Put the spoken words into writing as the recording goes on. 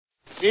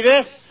See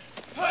this? This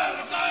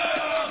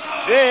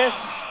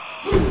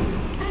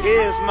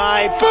is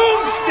my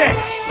boomstick.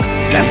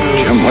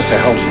 Jim, what the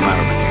hell's the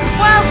matter with you?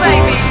 Well,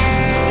 baby,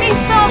 me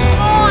so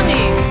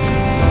horny.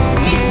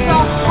 Me so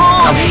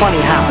horny. I'm funny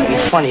how? I be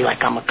funny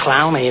like I'm a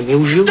clown. I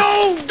amuse you.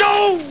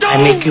 I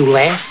make you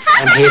laugh.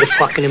 I'm here to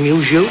fucking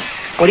amuse you.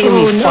 What do you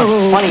mean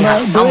funny how?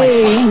 I'm like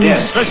funny.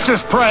 Yes. Let's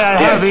just pray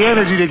I have the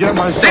energy to get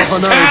myself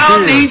another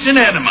town beer. needs an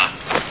enema.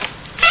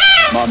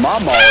 My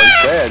mom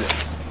always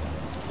said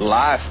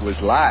life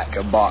was like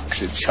a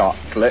box of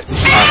chocolates. You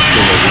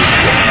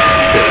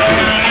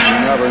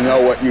never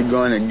know what you're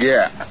going to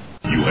get.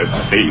 You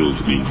have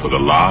failed me for the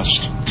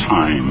last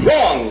time.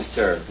 Wrong,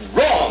 sir.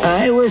 Wrong.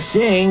 I was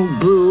saying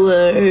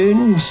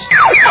balloons.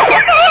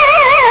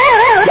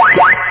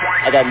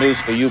 I got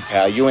news for you,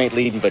 pal. You ain't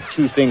leading but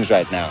two things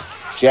right now.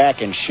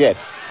 Jack and shit.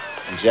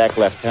 And Jack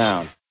left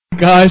town.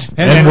 Gosh,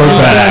 and we're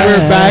back.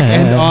 We're back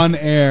and on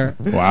air.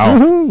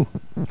 Wow.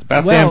 It's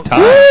about damn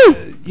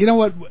time. You know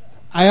what?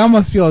 I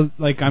almost feel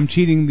like I'm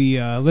cheating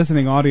the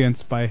listening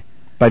audience by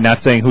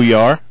not saying who you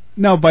are?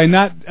 No, by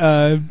not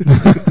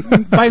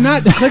by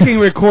not clicking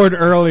record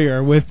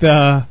earlier with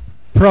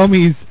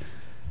Promies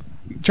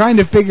trying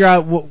to figure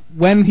out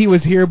when he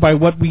was here by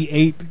what we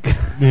ate.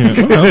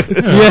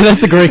 Yeah,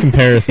 that's a great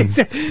comparison.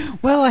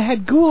 Well, I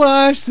had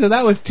goulash, so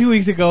that was 2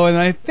 weeks ago, and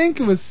I think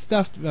it was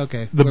stuffed.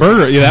 Okay, the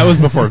burger, that was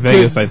before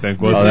Vegas, I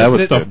think. That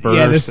was stuffed burgers.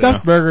 Yeah, the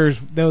stuffed burgers.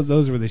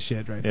 Those were the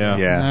shit, right? Yeah.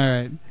 All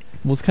right.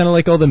 Well, it's kind of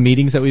like all the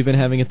meetings that we've been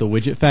having at the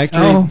Widget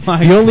Factory. Oh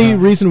my The only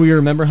reason we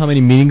remember how many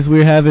meetings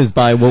we have is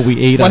by what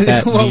we ate at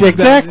that meeting.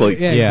 Exactly.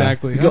 Yeah,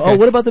 exactly. Go, Okay. Oh,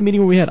 what about the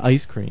meeting where we had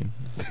ice cream?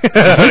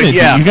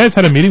 Yeah. You guys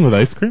had a meeting with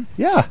ice cream?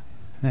 Yeah.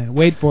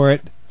 Wait for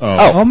it.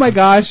 Oh my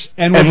gosh.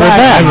 And we're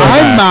back. back.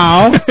 I'm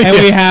Mao,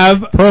 and we have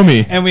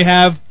Promi. And we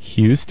have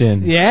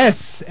Houston.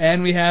 Yes,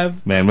 and we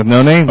have Man with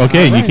No Name.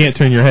 Okay, All right. you can't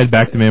turn your head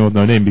back to Man with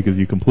No Name because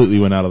you completely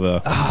went out of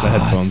the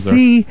headphones there.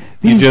 See,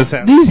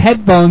 these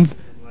headphones.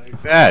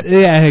 That.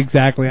 Yeah,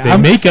 exactly. They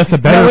make us a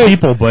better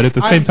people, but at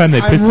the same time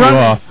they piss you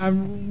off.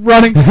 I'm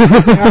running.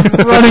 I'm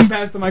running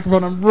past the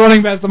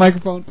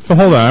microphone. So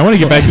hold on, I want to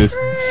get back to this.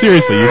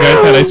 Seriously, you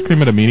guys had ice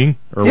cream at a meeting?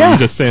 Or were you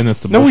just saying this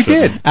to bullshit? No, we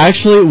did.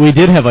 Actually, we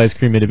did have ice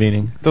cream at a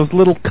meeting. Those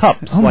little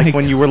cups, like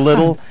when you were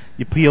little,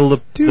 you peel the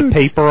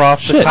paper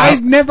off the top.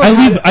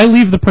 I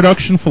leave the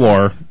production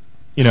floor.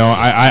 You know,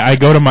 I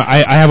go to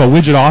I have a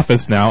Widget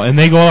office now, and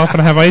they go off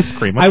and have ice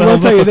cream. What I the will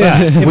hell's tell up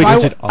you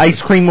with this. that?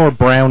 Ice cream or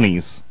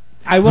brownies?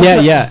 I will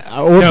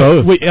or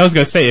both. Wait, I was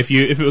gonna say if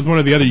it was one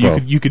or the other,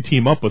 you could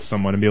team up with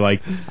someone and be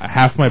like,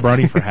 half my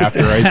brownie for half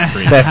your ice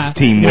cream. That's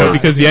teamwork. You know,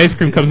 because the ice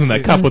cream comes in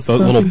that cup with that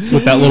little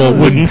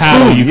wooden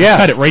paddle. You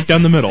cut it right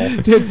down the middle.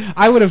 Dude,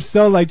 I would have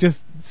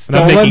just and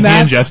I'm making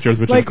hand gestures,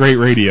 which is great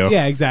radio.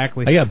 Yeah,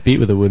 exactly. I got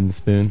beat with a wooden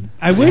spoon.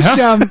 I wish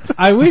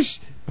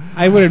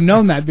I would have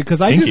known that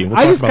because I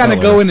just kind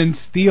of go in and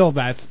steal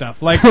that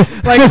stuff. Like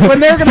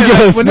when they're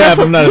gonna when they're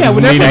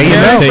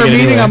preparing for a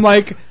meeting, I'm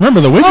like,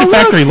 remember the Widget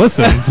Factory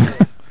listens.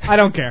 I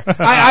don't care.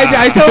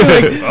 I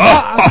totally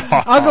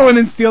I'll go in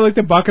and steal like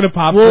the bucket of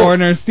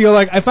popcorn or steal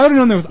like if I would have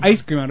known there was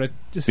ice cream, I would have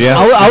just. Yeah,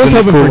 I was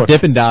hoping for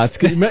Dippin' Dots.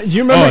 Do you remember?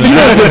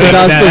 Dippin'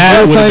 Dots?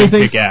 That would have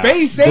been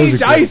Space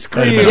Age ice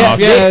cream.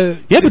 Yeah,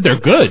 but they're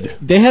good.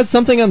 They had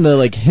something on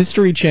the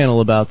History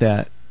Channel about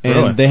that. And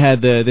really? They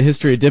had the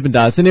history of Dippin'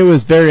 Dots, and it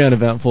was very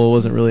uneventful. It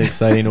wasn't really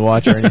exciting to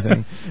watch or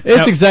anything.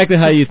 It's exactly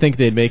how you think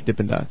they'd make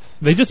Dippin' Dots.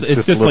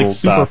 It's just like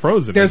super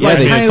frozen. There's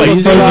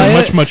it's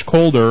frozen much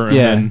colder. And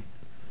then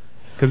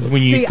because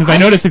I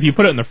notice if you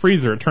put it in the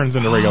freezer, it turns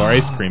into regular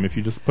ice cream. If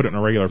you just put it in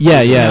a regular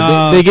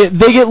freezer.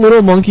 They get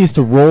little monkeys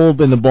to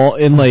roll in the ball,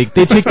 and they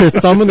take their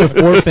thumb and their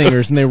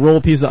forefingers and they roll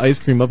a piece of ice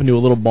cream up into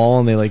a little ball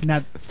and they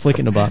flick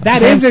it in a bottle.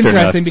 That is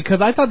interesting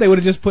because I thought they would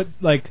have just put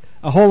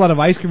a whole lot of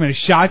ice cream in a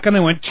shotgun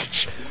and went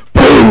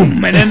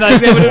boom, and then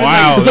they would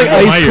have it's like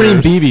ice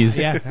cream BBs.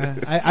 Yeah,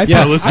 I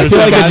feel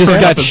like I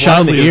just got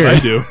shot in the ear. I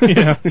do.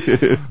 Yeah.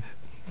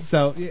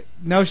 So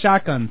no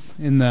shotguns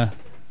in the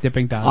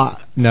Dipping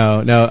Dots.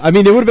 No. I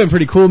mean, it would have been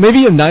pretty cool.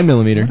 Maybe a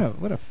 9mm.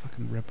 What a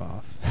fucking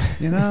ripoff.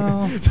 You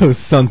know, those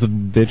sons of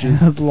bitches.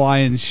 Those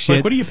lying shit.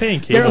 Like, what are you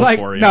paying cable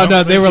for?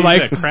 No. They were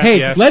like,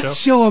 hey, let's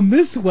show them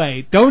this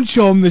way. Don't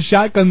show them the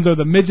shotguns or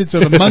the midgets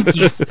or the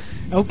monkeys.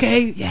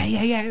 Okay?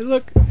 Yeah.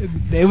 Look,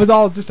 it was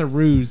all just a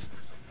ruse.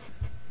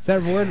 Is that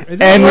a word?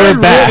 And we're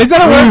back. Is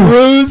that a word?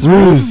 Ruse.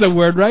 Ruse is a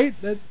word, right?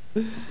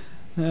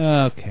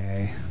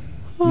 Okay.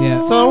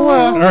 Yeah. So,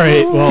 all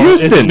right. Well,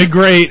 Houston, it's been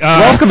great.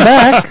 Welcome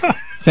back.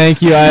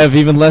 Thank you. I have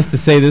even less to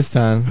say this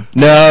time.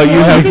 No,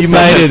 you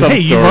might have. Hey,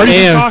 you've already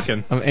been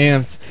talking. I'm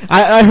amped.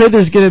 I heard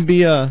there's going to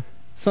be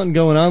something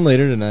going on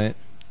later tonight.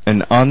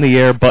 An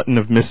on-the-air button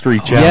of mystery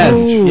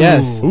challenge.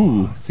 Yes.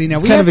 Ooh. See, now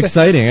it's kind of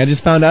exciting. I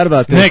just found out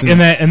about this.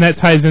 And that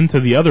ties into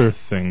the other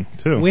thing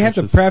too. We have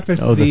to preface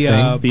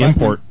the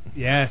import.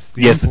 Yes.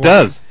 Yes, it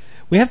does.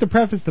 We have to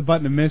preface the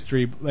button of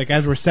mystery,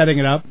 as we're setting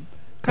it up.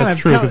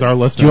 That's true, because our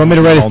listeners. Do you want me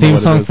to write a theme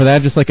song for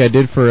that, just like I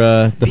did for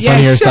the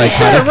Funnier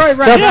Psychotic? Yeah,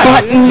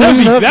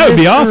 right. That would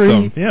be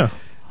awesome. Yeah.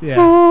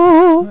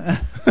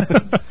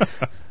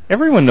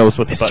 Everyone knows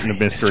what the button of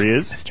mystery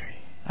is.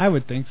 I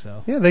would think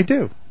so. Yeah, they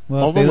do.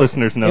 Well, all the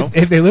listeners know.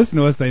 If they listen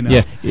to us, they know.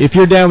 Yeah, if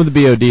you're down with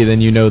the BOD,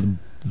 then you know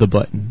the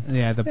button.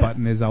 Yeah, the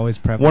button is always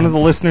prevalent. One of the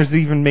listeners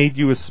even made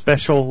you a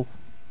special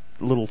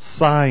little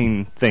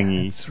sign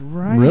thingy. That's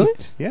right. Really?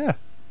 Yeah.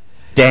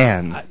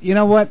 Dan. You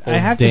know what? I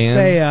have to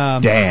say...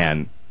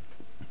 Dan.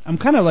 I'm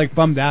kind of like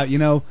bummed out. You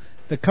know,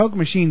 the Coke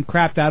machine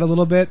crapped out a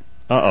little bit.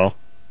 Uh-oh.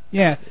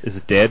 Yeah. Is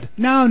it dead?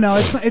 No,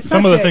 it's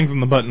some not of the dead. things in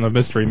the button of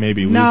mystery may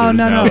be No. losers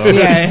now, though.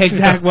 Yeah,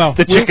 exactly. Well,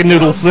 the chicken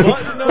noodle soup.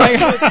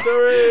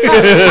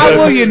 How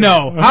will you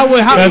know? How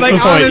That's like the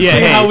point. honestly,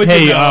 Yeah, how would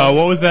you know?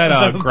 What was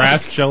that?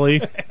 Grass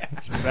jelly?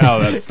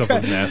 Oh, that stuff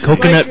was nasty.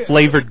 Coconut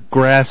flavored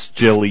grass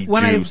jelly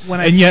juice.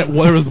 And yet,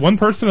 there was one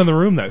person in the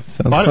room that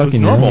thought it was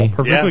normal. Yummy.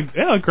 Perfectly.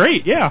 Yeah,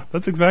 great. Yeah,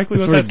 that's exactly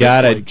what that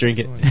God, tastes I'd drink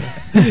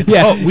it.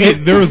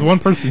 Yeah. There was one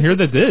person here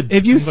that did.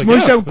 If you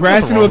smush up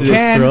grass into a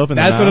can,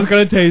 that's what it's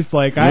going to taste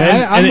like.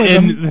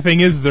 And the thing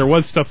is, there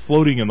was stuff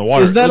floating in the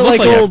water. Is that it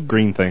like old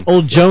green thing?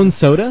 Old Jones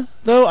soda?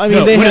 Though I mean,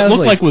 no, they what have it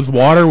looked like was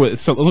water.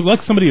 It looked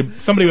like somebody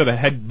with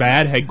a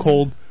bad head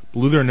cold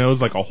blew their nose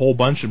like a whole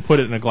bunch and put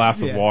it in a glass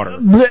of water.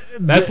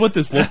 That's what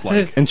this looked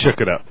like. And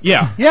shook it up.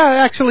 Yeah. Yeah,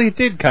 actually, it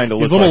did kind of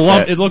look little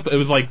like lump, that. It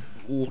was like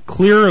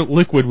clear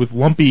liquid with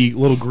lumpy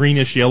little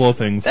greenish yellow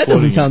things. That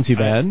doesn't sound too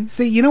bad.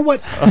 See, you know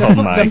what? Oh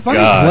my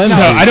god! No,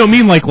 I don't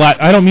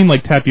mean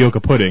like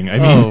tapioca pudding. I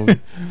mean,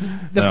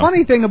 the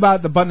funny thing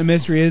about the button of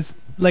mystery is,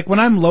 like, when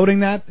I'm loading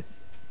that,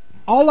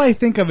 all I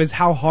think of is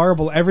how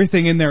horrible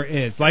everything in there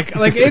is. Like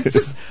it's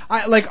just,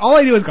 all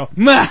I do is go.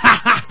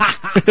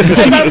 He's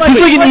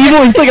like an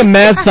evil. He's like a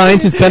mad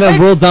scientist bent on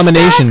world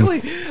domination.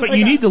 But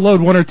you need to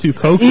load one or two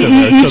Cokes.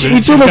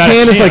 Each little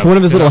can is like one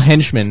of his little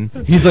henchmen.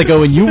 He's like,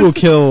 oh, and you will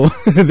kill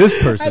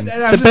this person.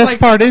 The best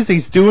part is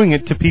he's doing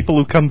it to people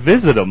who come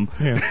visit him.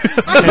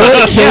 But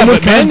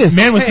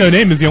Man with No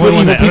Name is the only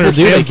one that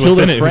understands what's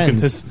in it who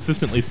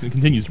consistently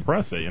continues to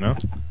press it. You know.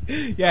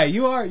 Yeah,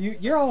 you are.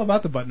 You're all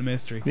about the button of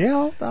mystery.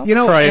 Yeah, you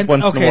know, try it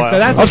once in a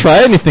while. So I'll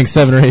try anything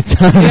 7 or 8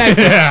 times.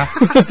 Yeah.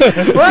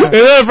 And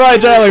then I'll probably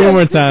try it like one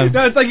more time.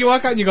 No, it's like you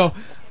walk out and you go,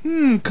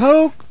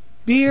 Coke,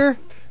 beer.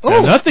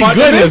 Oh, nothing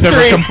good has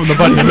ever come from the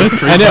button of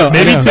mystery. I know.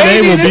 Maybe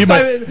today will be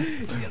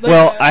my.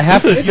 Well, I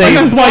have to say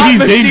this is why he's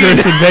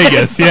dangerous in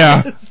Vegas.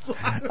 Yeah.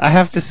 I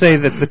have to say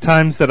that the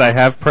times that I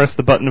have pressed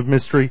the button of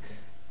mystery,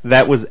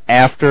 that was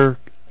after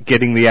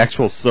getting the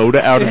actual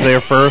soda out of there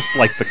first,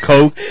 like the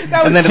Coke,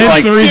 and then it's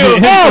like,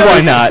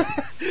 why not?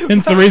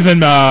 Hence the reason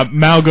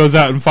Mao goes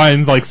out and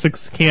finds like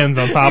 6 cans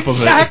on top of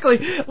it.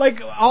 Exactly.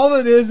 Like, all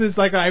it is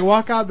like I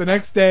walk out the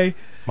next day.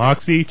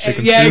 Moxie, chicken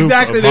soup. Yeah,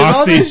 exactly. There's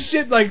all Moxie. this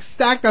shit like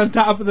stacked on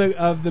top of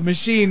the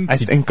machine. I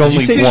think only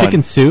Did you say one.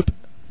 chicken soup?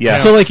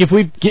 Yeah. So like if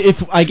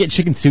I get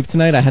chicken soup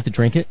tonight, I have to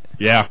drink it?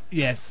 Yeah.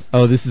 Yes.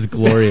 Oh, this is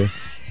glorious.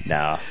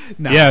 No.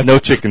 Yes. No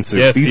chicken soup.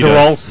 Yes, These are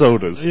all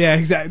sodas. Yeah,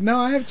 exactly. No,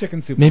 I have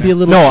chicken soup. Maybe now. a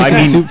little No, chicken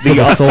I mean soup for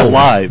the soul.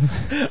 alive.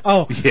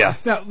 Oh. Yeah.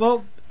 No,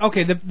 well,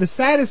 okay, the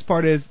saddest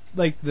part is,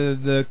 like,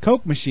 the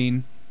Coke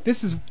machine,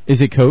 this is...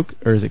 Is it Coke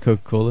or is it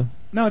Coca-Cola?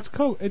 No, it's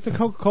Coke. It's a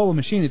Coca-Cola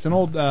machine. It's an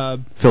old...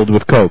 Filled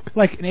with Coke.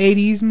 like an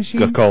 80s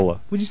machine?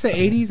 Coca-Cola. Would you say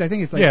 80s? I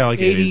think it's like, Yeah, like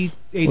 80s.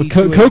 80s.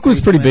 Well, Coke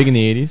was pretty big in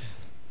the 80s.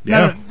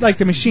 No, like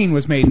the machine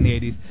was made in the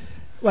 80s.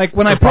 Like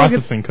when For I plug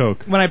processing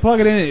Coke. when I plug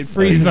it in, it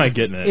freezes. He's not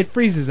getting it. It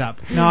freezes up.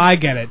 No, I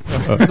get it.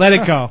 Let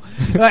it go.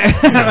 Like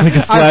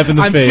a slap in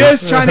the I'm face.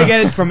 just trying to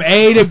get it from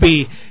A to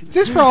B.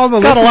 Just for all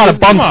the Got a lot of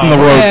bumps in the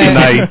road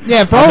tonight.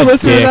 Yeah, for all the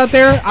listeners out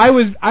there,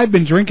 I've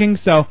been drinking,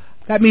 so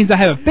that means I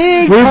have a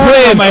big We're target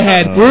playing- on my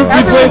head. we're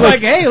Everyone's playing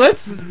like, hey,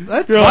 let's You're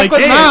fuck like, with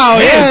hey, Mao.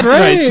 hey, Yeah, it's right.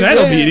 right.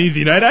 That'll be Yeah. an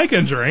easy night. I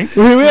can drink.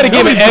 We had a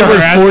game of Nobody's Edwards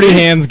harassed 40 me.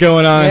 hands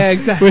going on. Yeah,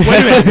 exactly. Wait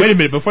a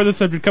minute. Before the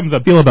subject comes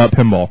up, feel about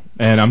pinball,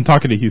 and I'm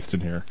talking to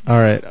Houston here. All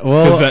right.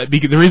 Well,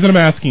 The reason I'm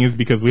asking is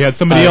because we had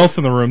somebody else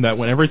in the room that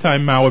every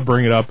time Mao would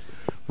bring it up,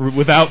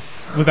 without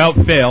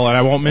fail, and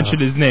I won't mention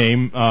his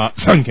name,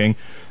 Sun King,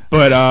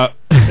 but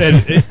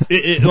and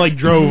it like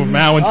drove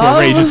Mao into a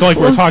rage. It's like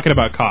we were talking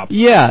about cops.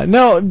 yeah,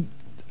 no,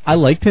 I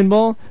like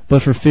pinball,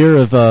 but for fear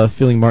of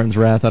feeling Martin's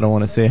wrath, I don't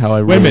want to say how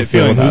I Wait a really minute,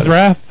 feel feeling about whose it.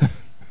 wrath?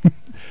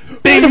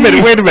 Wait a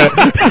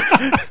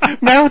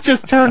minute. Mao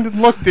just turned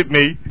and looked at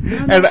me,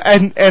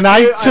 and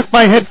I took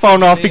my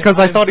headphone off because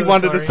I thought he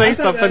wanted to say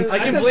something. I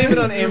can blame it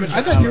on amateur.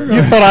 I thought you were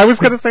You thought I was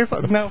going to say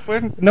something? No,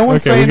 no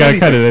one's Okay, saying we gotta anything.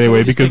 cut it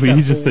anyway because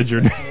he just said your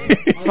name.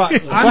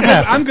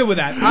 I'm good with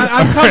that.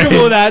 I'm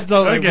comfortable with that,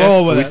 so Okay.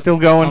 roll with Are we it. still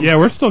going? Yeah,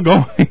 we're still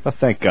going. Oh,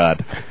 thank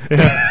God.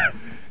 Yeah.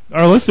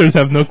 Our listeners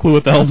have no clue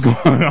what the hell's going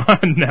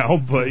on now,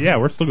 but yeah,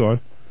 we're still going.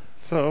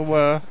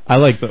 So, I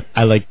like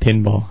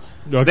pinball.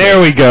 Okay. there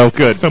we go.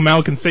 Good. So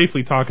Mal can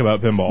safely talk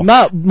about pinball.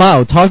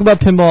 Mao, talk about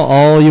pinball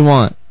all you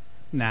want.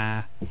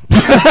 Nah.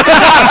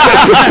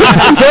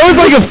 That was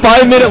like a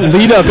 5-minute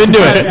lead up into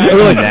it. And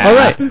we're like, all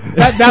right.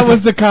 That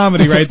was the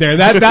comedy right there.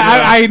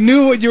 I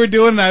knew what you were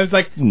doing, and I was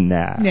like,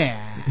 Nah.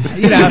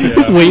 you know,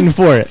 Just waiting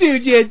for it.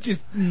 dude, yeah,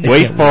 just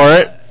Wait for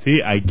it. See,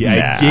 I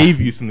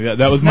gave you something.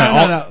 That was my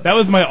No. that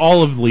was my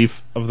olive leaf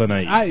of the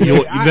night. I-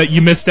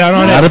 You missed out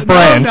on Not it. a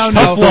branch. No.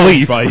 Just the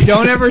leaf.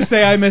 Don't ever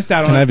say I missed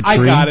out on Can I it. have a I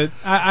tree? got it.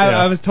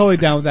 I was totally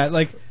down with that.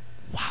 Like,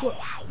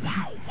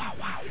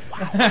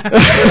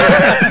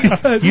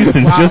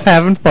 Houston's just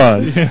having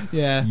fun.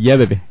 Yeah. Yeah,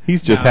 baby.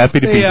 He's just happy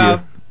to be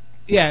here.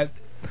 Yeah.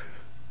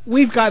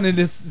 We've gotten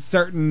into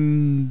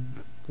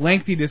certain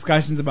lengthy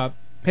discussions about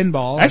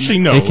pinball. Actually,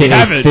 no, we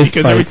haven't,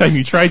 because every time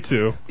you try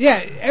to. Yeah,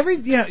 every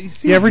time you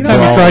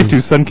tried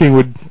to, Sun King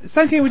would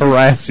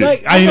harass you.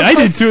 Like, I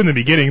did too in the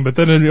beginning, but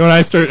then when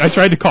I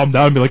tried to calm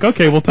down and be like,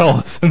 okay, well, tell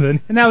us, and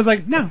I was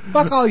like, no,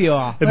 fuck all you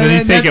all. And then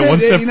you take it one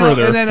step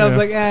further. And then I was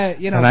like,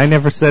 And I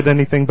never said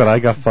anything, but I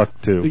got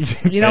fucked too.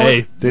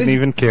 Didn't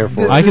even care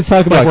for it. I could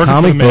talk about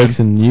comic books,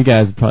 and you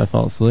guys would probably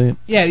fall asleep.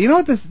 Yeah, you know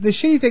what the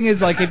shitty thing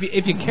is? Like,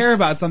 if you care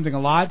about something a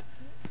lot,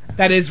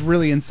 that is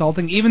really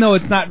insulting, even though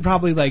it's not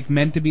probably like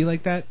meant to be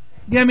like that.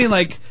 You know what I mean?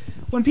 Like,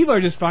 when people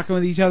are just fucking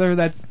with each other,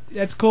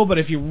 that's cool. But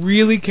if you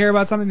really care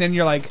about something, then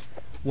you're like,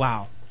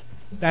 wow,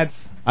 that's.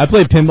 I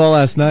played pinball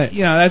last night.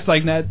 You know, that's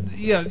like that.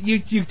 You know,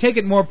 you take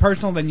it more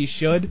personal than you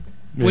should.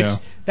 Which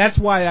that's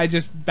why I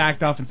just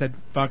backed off and said,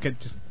 fuck it.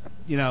 Just,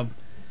 you know,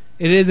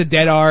 it is a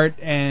dead art,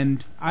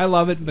 and I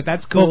love it. But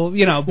that's cool.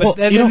 But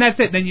then that's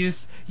it. Then you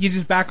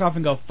just back off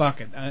and go, fuck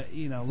it.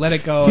 Let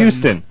it go.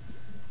 Houston.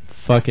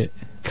 Fuck it.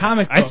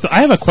 Comic books.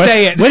 I have a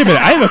question. Wait a minute.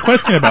 I have a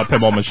question about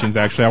pinball machines,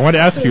 actually. I wanted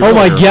to ask you. Oh,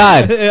 my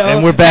God.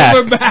 And we're back.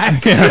 We're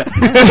back.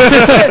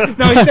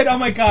 No, he said, oh,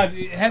 my God.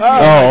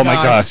 Oh, my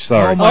gosh.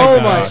 Sorry. Oh,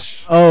 my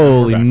gosh.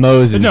 Holy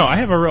Moses. But no, I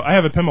have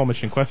a pinball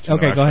machine question.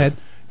 Okay, go ahead.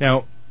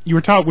 Now, we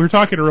were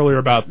talking earlier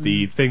about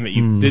the thing that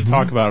you did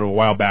talk about a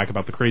while back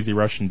about the crazy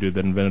Russian dude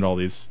that invented all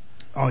these.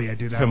 Oh, yeah,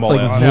 dude.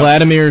 Pinball.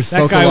 Vladimir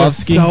That guy was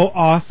so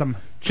awesome.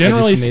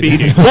 Generally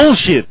speaking.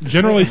 Bullshit.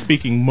 Generally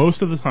speaking,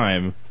 most of the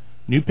time,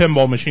 new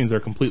pinball machines are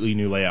completely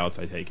new layouts,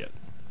 I take it.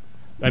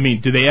 I mean,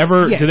 do they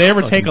ever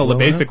take a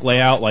basic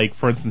layout, like,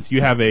 for instance,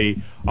 you have a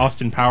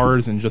Austin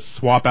Powers and just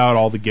swap out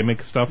all the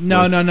gimmick stuff?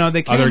 No,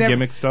 they can't.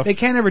 Gimmick stuff? They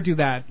can't ever do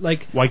that.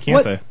 Like, why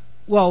can't they?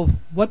 Well,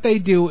 what they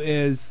do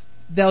is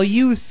they'll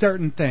use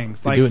certain things.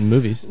 They do it in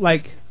movies.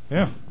 Like,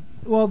 yeah.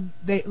 Well,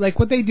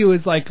 what they do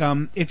is like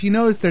if you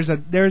notice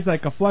there's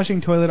like a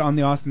flushing toilet on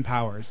the Austin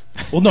Powers.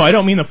 Well, no, I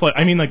don't mean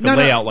I mean like the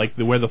layout, like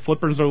where the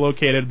flippers are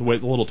located, the way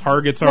the little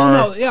targets are.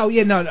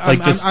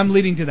 I'm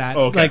leading to that.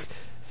 Oh, okay.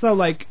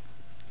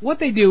 What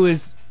they do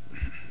is,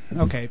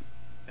 okay,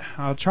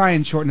 I'll try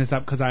and shorten this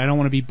up because I don't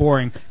want to be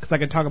boring because I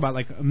could talk about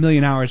like a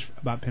million hours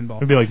about pinball.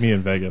 It'd be like me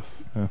in Vegas.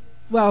 Yeah.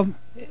 Well,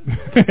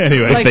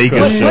 anyway, like,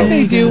 what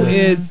they do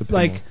is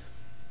like.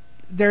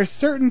 There's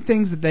certain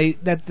things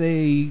that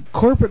the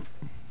corporate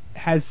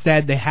has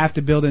said they have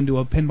to build into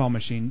a pinball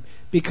machine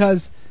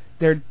because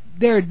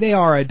they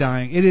are a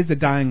dying. It is a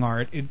dying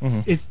art.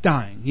 It's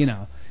dying.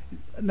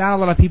 Not a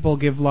lot of people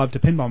give love to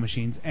pinball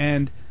machines,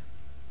 and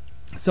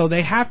so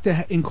they have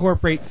to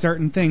incorporate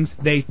certain things.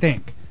 They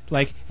think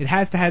like it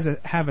has to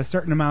have a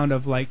certain amount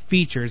of like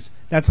features.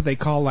 That's what they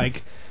call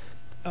like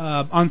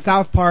on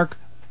South Park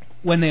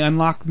when they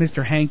unlock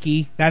Mr.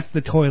 Hanky. That's the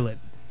toilet.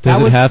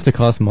 Does it have to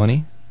cost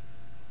money?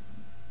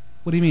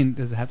 What do you mean,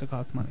 does it have to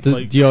cost money?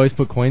 Do you always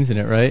put coins in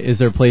it, right? Is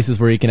there places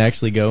where you can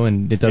actually go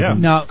and it doesn't... Yeah,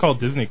 no. It's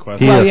called Disney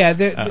Quest. Well, yeah,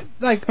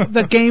 like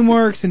the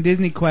GameWorks and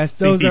Disney Quest,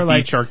 those CT are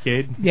like... Beach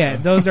Arcade. Yeah,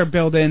 those are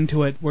built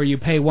into it where you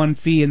pay one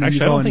fee and then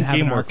actually, you go and have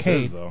an GameWorks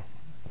arcade. Is, though.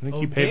 I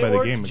think you pay by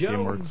the game at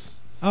GameWorks.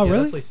 Oh,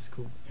 really? That place is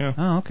cool. Yeah.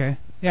 Oh, okay.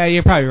 Yeah,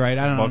 you're probably right.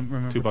 I don't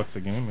remember. $2 a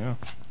game, yeah.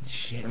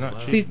 Shit. They're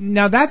not See, cheap.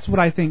 now that's what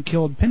I think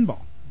killed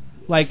pinball.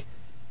 Like...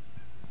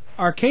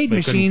 Arcade they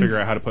machines. Couldn't figure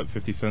out how to put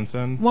 50 cents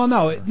in. Well,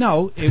 no,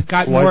 it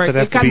got more.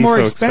 It got more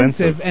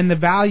expensive, and the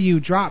value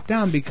dropped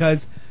down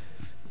because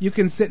you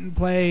can sit and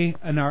play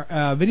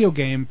a video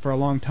game for a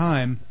long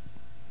time,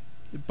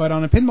 but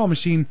on a pinball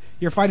machine,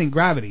 you're fighting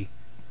gravity,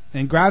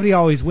 and gravity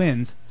always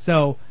wins.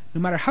 So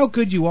no matter how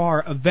good you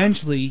are,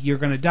 eventually you're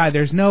going to die.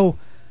 There's no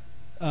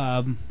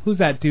who's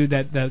that dude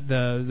that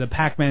the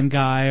Pac-Man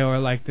guy or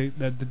like the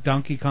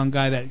Donkey Kong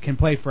guy that can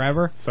play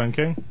forever? Sun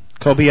King.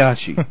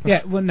 Kobayashi.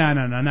 Yeah, well, no,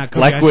 not Kobayashi.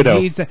 Black Widow.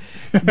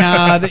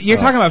 You're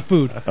talking about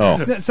food.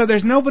 Oh. So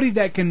there's nobody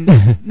that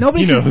can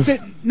nobody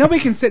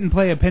can sit and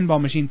play a pinball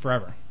machine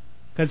forever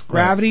because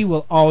gravity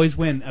will always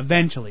win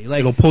eventually. Like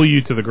it'll pull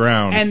you to the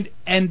ground.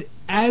 And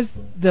as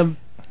the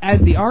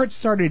art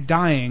started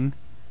dying,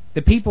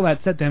 the people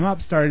that set them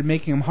up started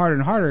making them harder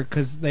and harder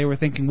because they were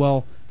thinking,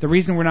 well, the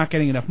reason we're not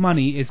getting enough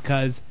money is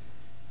because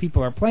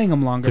people are playing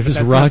them longer. They're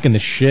just rocking the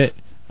shit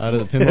out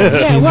of the pinball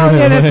machines. Yeah, well,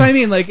 yeah, that's what I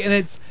mean. Like, and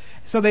it's.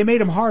 So they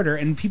made them harder,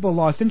 and people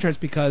lost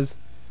interest because,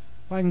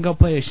 well, I can go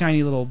play a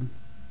shiny little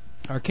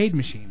arcade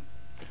machine,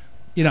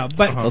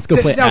 But let's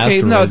go play.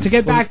 Okay, no. To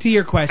get back to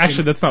your question,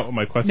 actually, that's not what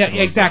my question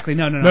was. Exactly.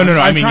 No.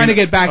 I'm trying to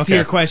get back to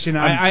your question.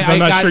 I'm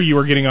not sure you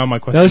were getting on my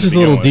question. That was just a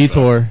little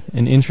detour,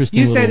 an interesting.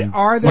 You said,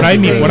 "Are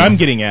there?" What I'm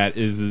getting at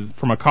is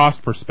from a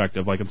cost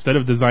perspective. Like instead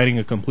of designing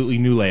a completely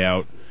new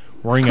layout,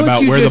 worrying Could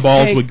about you where the just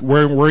balls take- would,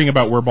 worrying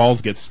about where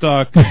balls get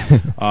stuck.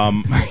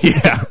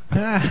 Yeah.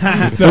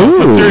 No, Ooh.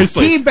 but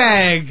seriously.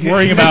 Teabag.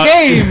 Worrying the about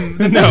game.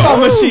 The pinball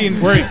machine.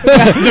 No,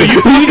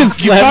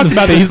 you talked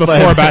about this before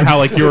slap. about how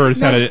like yours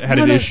had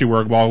an no. issue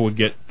where a ball would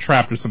get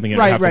trapped or something and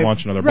Right, have right. to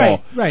launch another Right,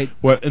 ball. right.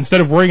 What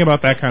instead of worrying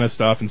about that kind of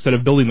stuff, instead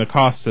of building the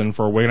costs in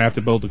for we're gonna have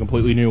to build a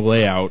completely new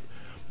layout,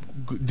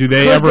 do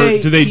they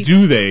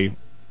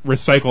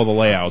recycle the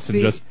layouts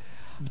and just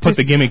put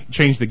the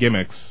change the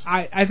gimmicks?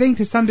 I think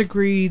to some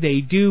degree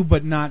they do,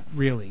 but not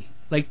really.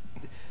 Like,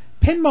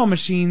 pinball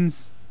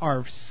machines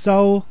are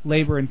so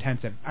labor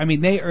intensive. I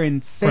mean, they are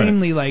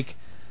insanely like.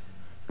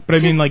 But I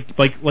mean, like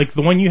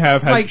the one you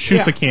have shoots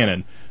yeah. a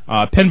cannon.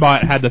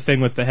 Pinbot had the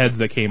thing with the heads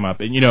that came up,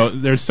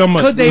 and there's so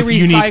much Could they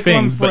unique recycle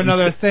things them for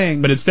another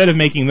thing? But instead of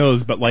making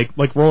those, but like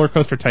Roller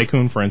Coaster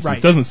Tycoon, for instance,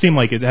 Right. doesn't seem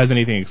like it has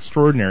anything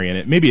extraordinary in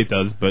it. Maybe it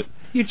does, but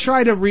You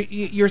try to.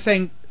 You're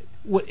saying.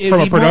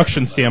 from a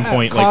production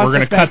standpoint, like we're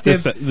going to cut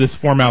cost-effective. this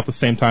form out at the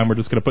same time. We're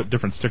just going to put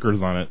different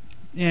stickers on it.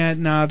 Yeah,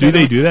 no. Do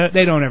they do that?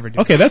 They don't ever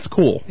do. Okay, that's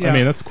cool. Yeah. I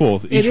mean, that's cool.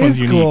 Each It one's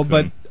is unique. cool, but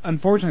and-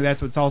 unfortunately,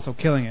 that's what's also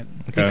killing it.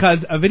 Okay.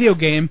 Because a video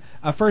game,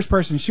 a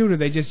first-person shooter,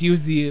 they just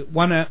use the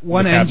one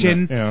cabinet,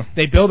 engine. yeah.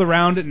 They build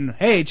around it, and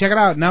hey, check it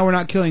out. Now we're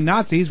not killing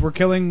Nazis, we're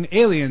killing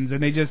aliens,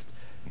 and they just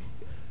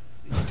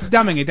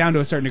dumbing it down to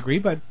a certain degree.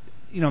 But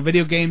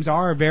video games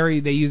are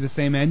they use the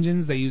same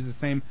engines. They use the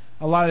same.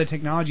 A lot of the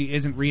technology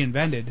isn't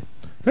reinvented.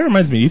 That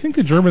reminds me. Do you think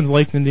the Germans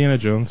liked Indiana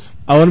Jones?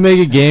 I want to make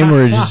a game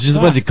where it's just a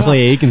bunch of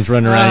Clay Aikens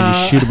running around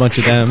and you shoot a bunch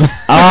of them.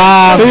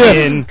 I'm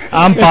in.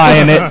 I'm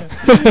buying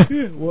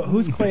it. Well,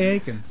 who's Clay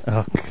Aiken?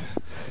 Oh,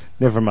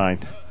 never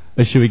mind.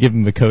 Or should we give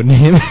him a code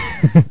name?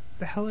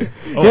 The hell is?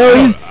 He's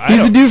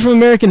the dude from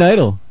American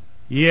Idol.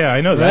 Yeah,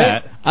 I know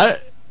Right?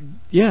 that.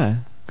 Yeah.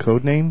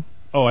 Code name?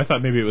 Oh, I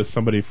thought maybe it was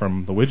somebody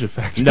from the Widget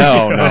Factory.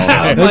 No.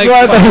 That's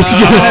why I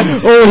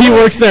thought oh, he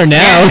works there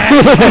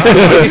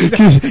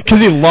now. Because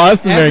he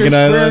lost American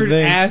Idol, I think.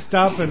 Assed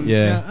up and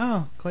Yeah.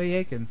 oh, Clay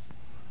Aiken.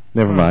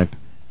 Never mind.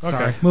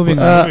 Sorry. Moving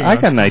on. I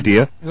got an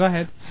idea. Go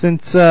ahead.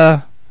 Since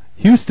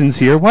Houston's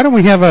here, why don't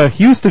we have a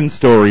Houston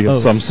story of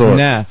some sort?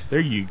 Snap.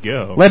 There you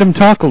go. Let him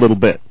talk a little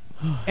bit.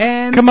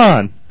 And Come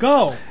on.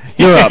 go.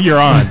 You're up. You're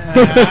on.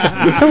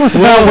 Tell us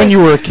about when you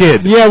were a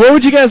kid. Yeah, what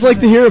would you guys like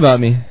to hear about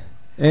me?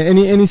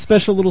 Any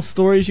special little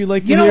stories you'd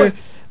like to You know hear? what?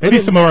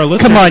 Maybe some of our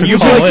listeners. Come on, should you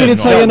call like me in.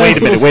 to tell you a nice wait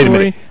a minute, little wait a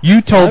minute. story?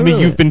 You told I me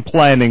will. you've been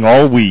planning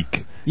all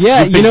week.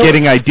 Yeah, You've been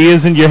getting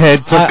ideas in your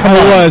head, so come on.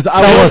 I was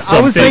Tell us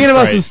something. thinking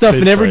about some Right, stuff,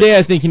 and stage every fright. day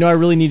I think, I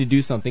really need to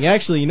do something.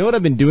 Actually, you know what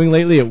I've been doing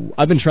lately?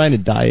 I've been trying to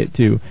diet,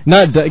 too.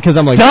 Not because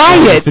I'm like,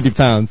 Diet? 50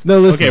 pounds. No,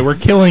 listen. Okay, we're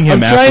killing him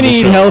I'm after trying to the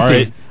eat show, healthy. all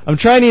right? I'm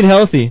trying to eat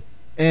healthy.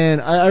 And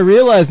I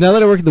realize now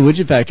that I work at the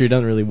Widget Factory, it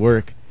doesn't really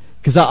work.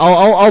 Because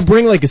I'll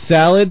bring like a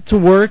salad to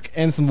work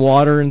and some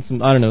water and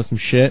some, I don't know, some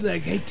shit.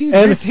 Like, hey, dude,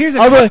 And here's a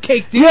I'll be like,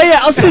 cake, dude. Yeah,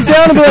 I'll sit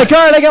down and be like,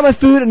 all right, I got my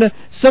food, and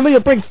somebody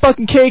will bring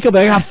fucking cake. I'll be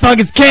like, fuck,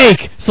 it's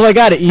cake! So I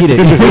gotta eat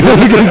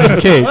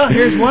it. Cake. Well,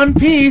 here's one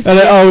piece. And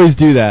I always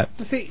do that.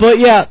 See- But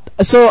yeah,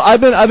 so I've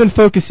been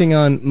focusing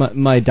on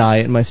my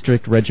diet and my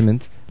strict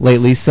regimen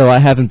lately, so I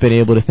haven't been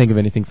able to think of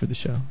anything for the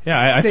show.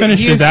 Yeah, I See, finished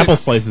his Houston- apple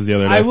slices the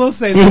other day. I will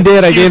say You that.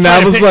 did. I He gave was him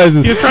trying to apple pick-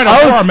 slices. He was trying to I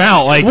was- pour them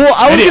out. Like, Well,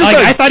 I was and gonna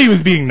say- I thought he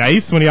was being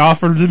nice when he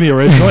offered to me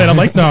originally, and I'm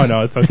like, no,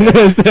 it's okay.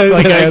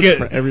 Like, I That's get,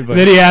 for everybody.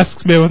 then he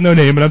asks me with no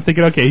name, and I'm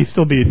thinking, okay, he's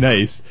still being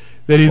nice.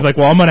 Then he's like,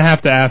 well, I'm gonna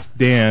have to ask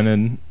Dan,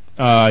 and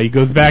he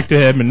goes back to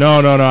him, and no,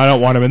 I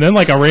don't want him. And then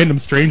like a random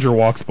stranger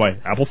walks by,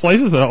 apple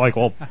slices, and I'm like,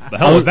 well, the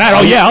hell is that?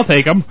 Oh yeah, I'll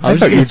take them. I was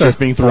thought you were gonna just start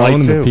being throwing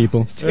polite, them at too.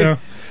 people. Yeah.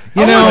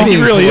 You know, he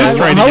really is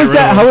trying to how get is rid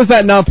that? of How them. is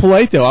that not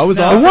polite though? I was.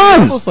 It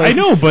was. I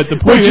know, but the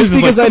point Well, is, just is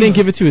because like I didn't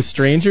give it to a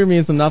stranger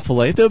means I'm not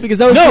polite though.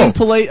 Because I was No. being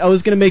polite, I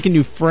was going to make a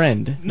new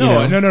friend. No.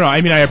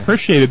 I mean, I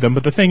appreciated them,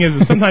 but the thing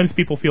is sometimes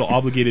people feel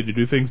obligated to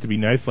do things to be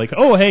nice, like,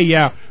 oh, hey,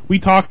 yeah, we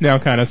talk now,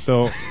 kind of.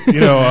 So,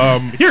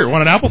 here,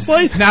 want an apple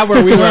slice? Not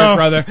where we were, No.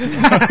 brother.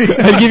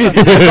 I'd give you.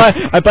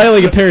 I buy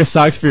like a pair of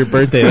socks for your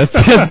birthday.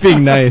 That's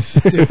being nice.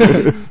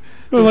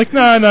 They're like,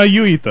 no,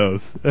 you eat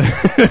those.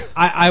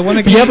 I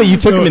want to. Yeah, but you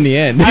took them in the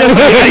end.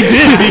 I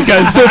did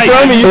because So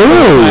throw me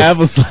my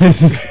apple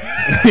slices.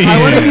 I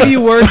want to give you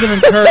words of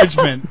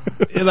encouragement.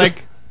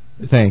 Like,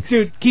 Thanks.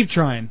 dude, keep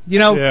trying. You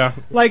know, Yeah.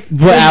 like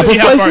What, apple You see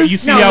how far, slices? you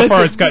see No, how listen,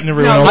 far it's gotten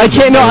everyone no, else. I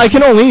can't. No, I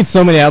can only eat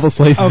so many apple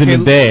slices Okay,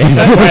 in a day.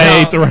 that's-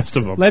 I ate the rest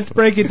of them. let's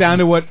break it down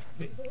to what.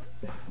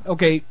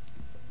 Okay,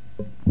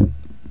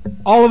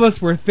 all of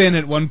us were thin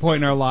at one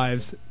point in our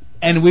lives,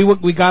 and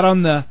we got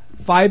on the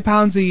 5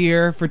 pounds a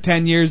year for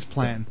 10 years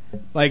plan.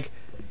 Like,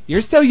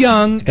 you're still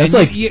young. That's and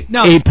like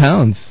no, 8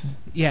 pounds.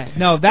 Yeah,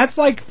 no, that's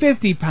like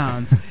 50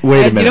 pounds. Wait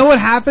a and minute. You know what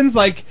happens?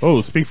 Like,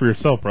 Oh, speak for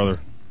yourself, brother.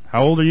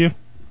 How old are you?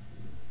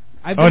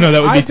 I've Oh, no,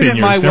 that would be I've been 10 at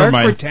years. my Never work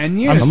mind. for 10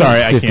 years. I'm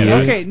sorry, I can't. 58.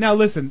 Okay, now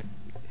listen.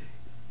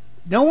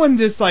 No one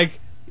just like,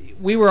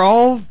 we were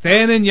all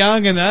thin and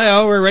young and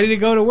we're ready to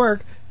go to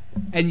work.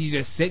 and you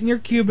just sit in your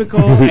cubicle,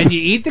 and you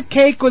eat the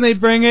cake when they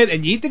bring it,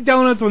 and you eat the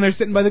donuts when they're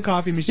sitting by the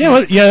coffee machine.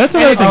 That's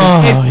another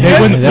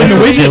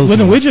thing. When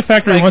the widget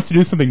factory wants to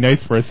do something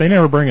nice for us, they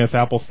never bring us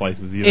apple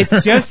slices either.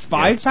 It's just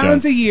 5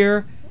 pounds a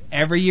year,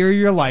 every year of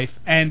your life,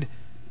 and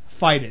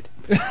fight it.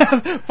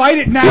 Fight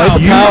it now.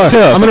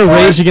 I'm going to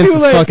rage against the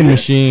fucking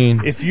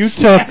machine. If you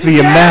took the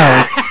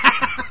amount,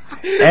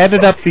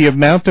 added up the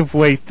amount of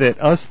weight that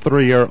us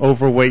three are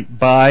overweight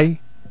by,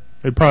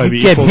 it'd probably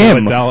be get equal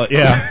him. to $1.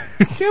 Yeah.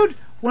 Dude,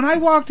 when I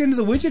walked into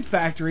the widget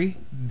factory,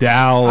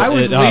 dial I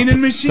was it up. leaning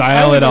machine.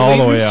 Dial it all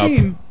the way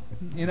machine,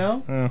 up. You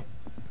know?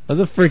 That's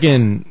a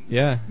freaking,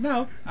 yeah.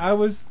 No, I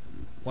was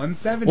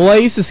 170. Well, I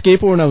used to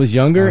skateboard when I was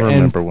younger, I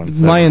remember and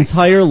 170. my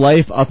entire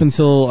life up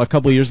until a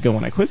couple years ago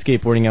when I quit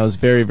skateboarding, I was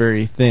very,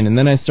 very thin. And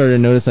then I started to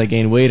notice I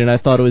gained weight, and I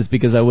thought it was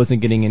because I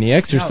wasn't getting any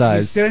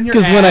exercise.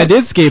 Because when I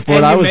did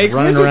skateboard, I was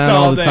running around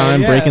all the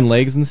time, breaking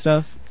legs and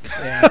stuff.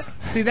 Yeah.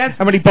 See, that's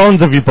how many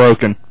bones have you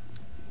broken?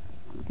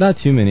 Not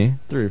too many,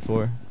 3 or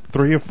 4.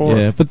 3 or 4?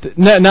 Yeah, but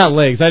not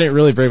legs. I didn't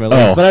really break my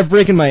legs, but I've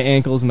broken my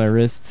ankles and my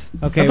wrists.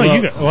 Okay,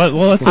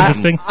 well, that's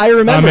interesting. I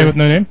remember. Man with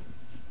no name?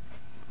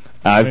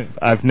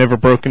 I've never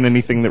broken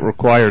anything that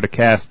required a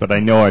cast, but I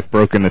know I've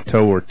broken a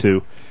toe or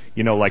two.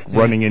 You know, like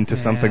running into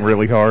something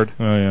really hard.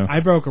 Oh yeah. I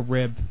broke a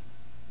rib.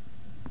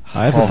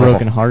 I have a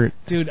broken heart.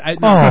 Dude, no,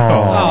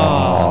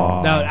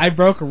 I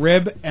broke a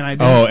rib, and I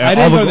didn't. I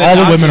didn't go to the all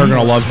doctor. the women are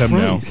gonna love him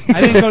now.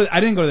 I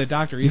didn't go to the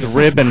doctor either. The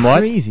rib and what?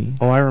 Crazy.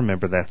 Oh, I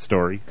remember that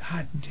story.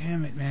 God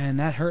damn it, man,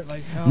 that hurt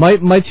like hell.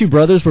 My 2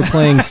 brothers were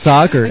playing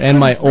soccer, and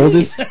my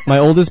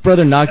oldest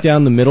brother knocked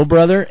down the middle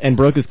brother and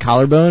broke his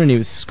collarbone, and he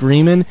was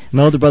screaming.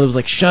 My older brother was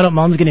like, "Shut up,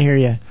 Mom's gonna hear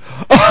you."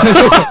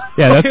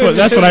 Yeah,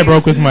 that's what I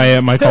broke with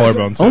my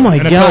collarbone. Oh my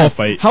in god! A pillow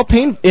fight. How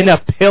painful! In a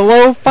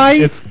pillow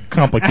fight? It's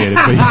complicated,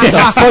 but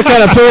yeah. What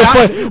kind of pillow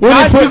fight?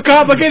 Not too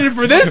complicated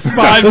for this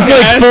podcast.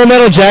 It's like Full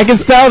Metal Jacket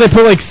style. They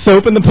put like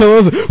soap in the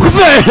pillows.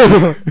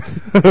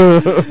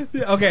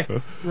 Okay,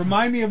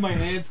 remind me of my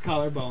aunt's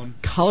collarbone.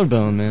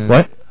 Collarbone, man.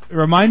 What?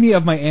 Remind me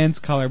of my aunt's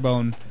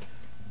collarbone.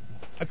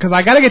 Because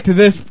I got to get to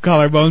this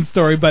collarbone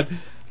story, but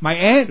my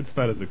aunt... It's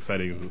not as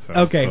exciting as it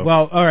sounds. Okay,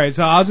 well, all right,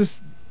 so I'll just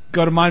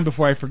go to mine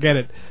before I forget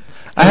it.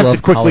 I have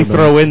to quickly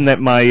throw in that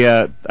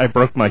I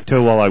broke my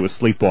toe while I was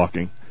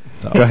sleepwalking.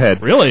 Go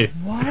ahead. Really?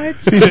 What?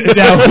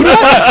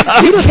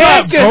 Now, you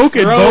can't just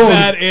broken throw bones.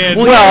 that in.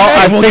 Well,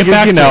 I we'll figured, get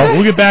back you know. to it.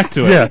 We'll get back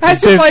to it. Yeah.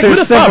 That's just like,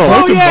 there's several.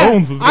 Broken yeah,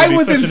 bones was I gonna be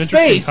was such in an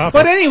interesting space. topic.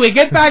 But anyway,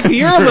 get back to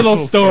your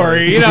little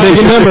story. You know. Take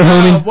a number,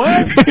 homie.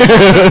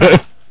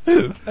 What?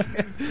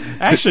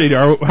 Actually,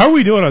 how are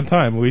we doing on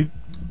time? We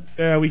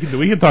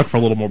can talk for a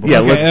little more. Yeah,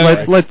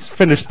 Okay, let's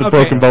finish the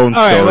broken bones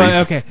all right, stories.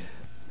 well, okay.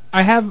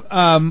 I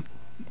have,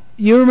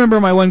 you remember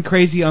my one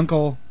crazy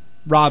uncle,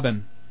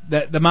 Robin,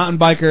 the mountain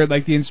biker,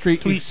 like the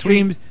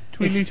extreme...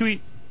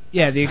 Tweet.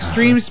 Yeah, the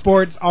extreme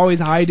sports, always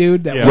high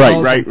dude. That Yeah.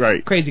 was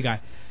Right. Crazy guy.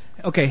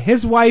 Okay,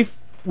 his wife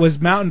was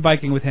mountain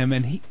biking with him,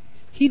 and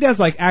he does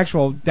like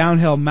actual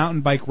downhill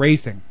mountain bike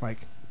racing. Like,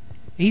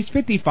 he's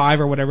 55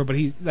 or whatever, but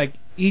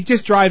he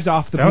just drives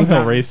off the downhill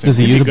mountain. racing. Does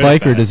he use a Good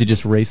bike or at that. does he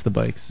just race the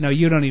bikes? No,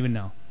 you don't even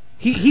know.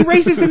 He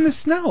races in the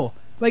snow.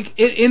 Like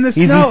in the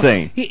He's snow.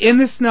 insane. In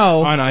the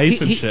snow On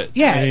ice and shit.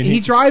 Yeah, I mean, he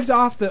drives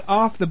off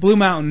the Blue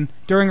Mountain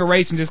during a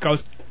race and just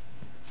goes,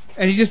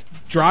 and he just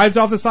drives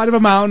off the side of a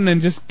mountain and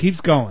just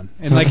keeps going,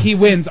 and like he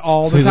wins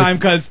all the He's time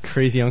like because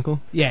crazy uncle.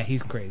 yeah,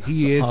 he's crazy.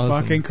 He is Awesome.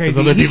 fucking crazy.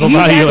 Other people He's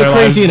value actually their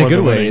crazy lives in a more good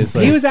than way. money. It's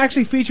like- he was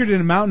actually featured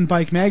in a mountain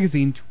bike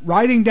magazine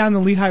riding down the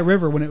Lehigh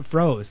River when it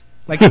froze.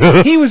 Like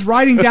he was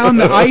riding down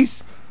the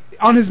ice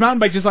on his mountain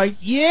bike, just like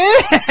yeah,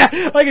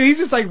 like and he's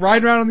just like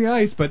riding around on the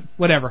ice. But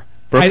whatever.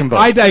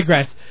 I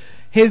digress.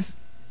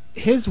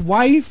 His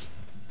wife,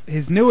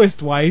 his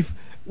newest wife,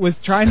 was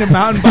trying to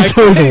mountain bike.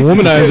 Chose a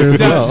womanizer as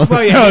well.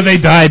 yeah. No, they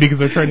died because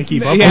they're trying to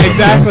keep up. Yeah, with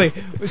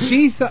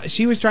exactly.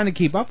 She was trying to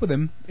keep up with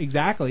him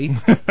exactly,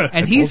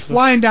 and he's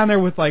flying down there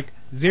with like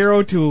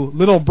 0 to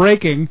little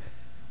braking,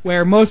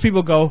 where most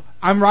people go,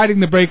 "I'm riding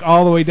the brake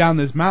all the way down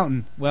this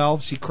mountain." Well,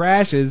 she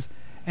crashes,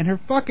 and her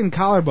fucking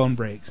collarbone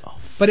breaks.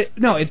 But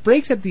it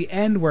breaks at the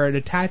end where it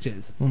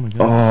attaches. Oh my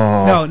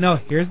god. No.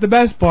 Here's the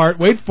best part.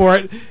 Wait for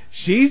it.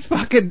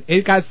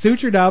 It got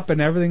sutured up and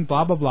everything.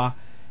 Blah blah blah.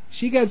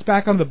 She gets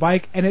back on the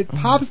bike and it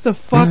pops the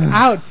fuck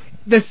out.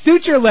 The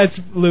suture lets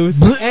loose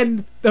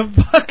and the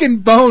fucking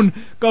bone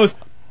goes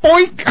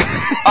boink.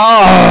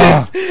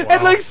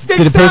 And like sticks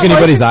Did it poke out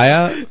anybody's like, eye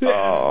out?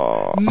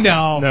 No.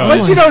 No.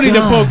 But Oh you don't my need to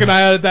God. poke an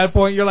eye out at that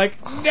point. You're like,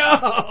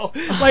 no.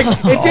 Like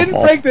it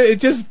didn't break it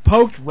just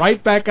poked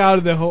right back out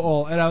of the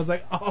hole. And I was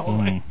like, oh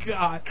my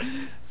god.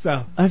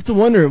 So I have to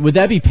wonder, would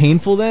that be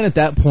painful then at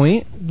that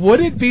point? would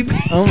it be?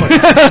 Oh my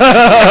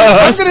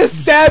I'm gonna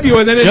stab you,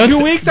 and then in 2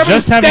 weeks I'm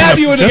gonna stab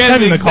you again. Just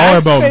having the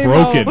exact collarbone same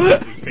broken hole.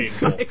 is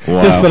painful.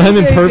 Yes, but I'm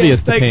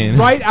impervious to like, pain.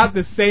 Right out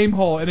the same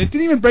hole, and it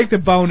didn't even break the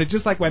bone. It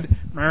just like went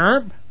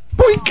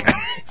boink.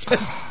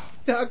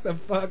 Duck the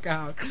fuck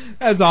out.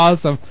 That's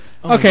awesome.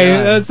 Oh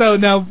okay, so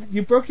now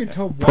you broke your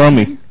toe.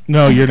 Promi.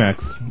 No, you're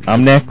next.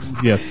 I'm next.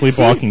 Yeah,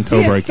 sleepwalking,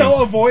 toe breaking.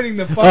 So avoiding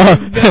the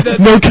fucking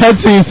no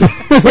cutscenes.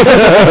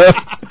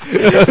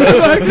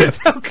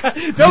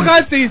 no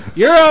cutscenes.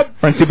 You're up.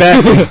 Frenzy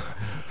back.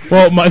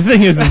 Well, my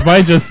thing is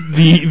I just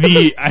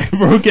I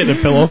broke it in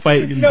a pillow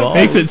fight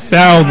makes it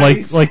sound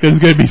like there's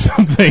gonna be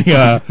something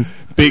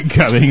big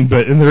coming,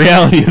 but in the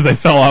reality is I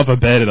fell off a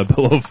bed in a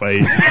pillow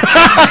fight.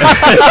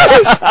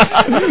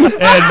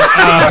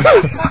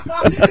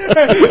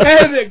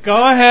 and go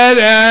ahead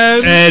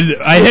and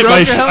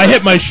I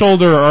hit my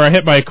shoulder, or I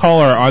hit my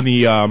collar on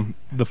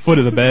the foot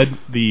of the bed,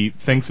 the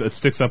thing that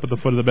sticks up at the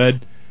foot of the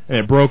bed. And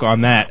it broke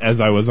on that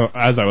as I was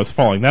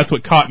falling. That's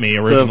what caught me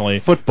originally.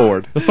 The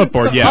footboard. The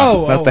footboard, yeah.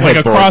 Not the like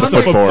headboard, across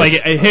the footboard. Like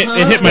it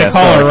hit my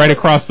collar right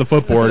across the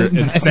footboard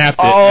and snapped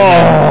it.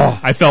 And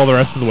I fell the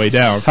rest of the way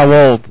down. How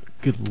old?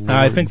 Good Lord.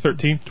 I think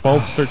 13,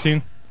 12,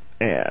 13.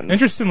 And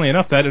interestingly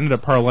enough, that ended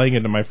up parlaying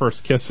into my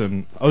first kiss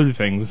and other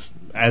things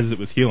as it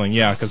was healing.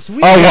 Yeah, because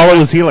while it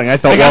was healing, I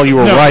thought while you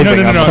were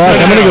writhing. No,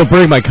 I'm gonna go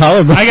break my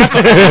collarbone. I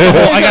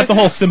got the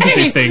whole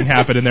sympathy thing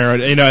happening there.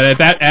 You know,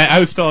 I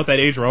was still at that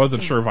age where I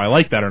wasn't sure if I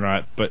liked that or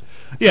not. But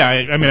yeah,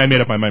 I mean, I made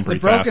up my mind pretty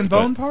fast. The broken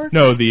bone part?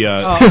 No, the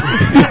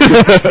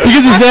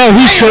because now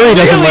he's sure he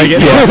doesn't like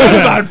it.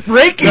 About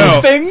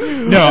breaking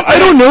things? No, I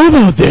don't know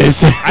about this.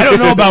 I don't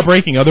know about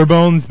breaking other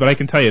bones, but I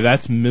can tell you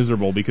that's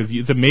miserable because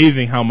it's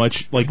amazing how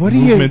much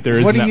movement there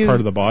is in that part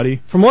of the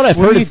body. From what I've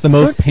heard, it's the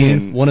most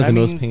one of the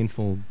most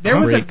painful.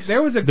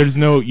 There's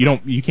no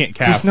you can't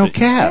cast. There's no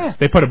cast.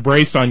 They put a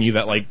brace on you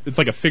that it's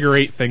like a figure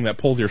 8 thing that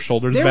pulls your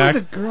shoulders back.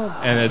 Was a girl,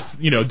 and it's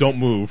don't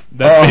move.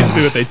 That's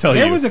basically what they tell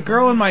you. There was a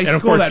girl in my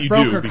school that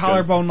broke her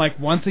collarbone like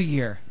once a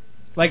year.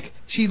 Like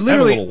she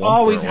literally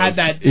always had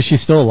that. Is she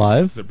still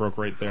alive? It broke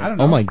right there. I don't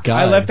know. Oh my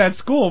god! I left that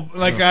school.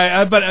 Like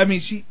but I mean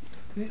she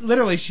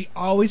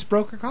always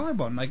broke her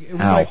collarbone. Like it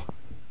was like.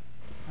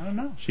 I don't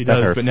know. She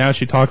does, but now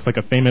she talks like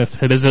a famous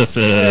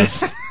physicist.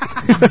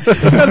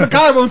 The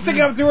collarbone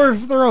sticking up to her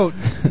throat.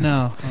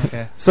 No.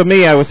 Okay. So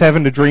me, I was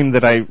having a dream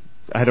that I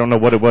don't know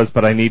what it was,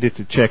 but I needed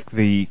to check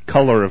the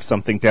color of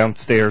something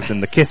downstairs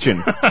in the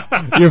kitchen.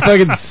 You're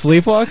fucking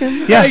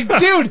sleepwalking? Yeah. Like,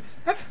 dude,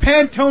 that's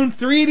Pantone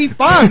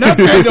 385, not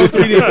Pantone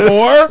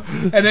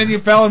 384. And then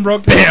you fell and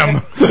broke.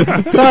 Bam!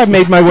 So I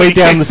made my way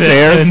down the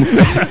stairs.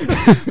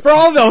 For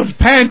all those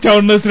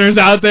Pantone listeners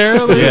out there.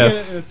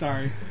 Yes.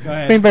 Sorry. Go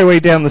ahead. Made my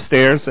way down the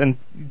stairs and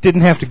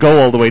didn't have to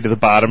go all the way to the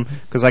bottom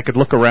because I could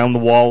look around the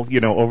wall,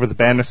 over the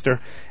banister.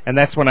 And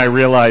that's when I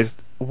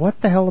realized, what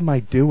the hell am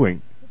I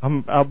doing?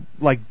 I'm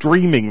like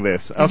dreaming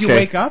this. Did you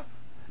wake up?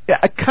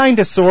 Yeah, kind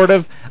of, sort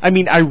of. I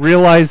mean, I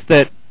realized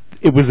that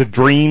it was a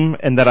dream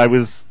and that I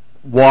was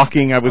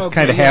walking. I was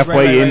kind of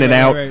halfway in and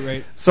out.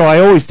 Right. So I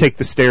always take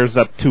the stairs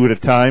up 2 at a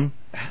time.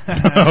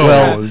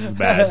 Well, this is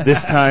bad.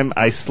 This time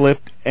I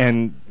slipped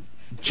and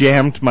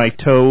jammed my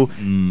toe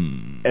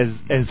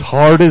as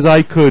hard as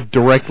I could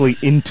directly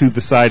into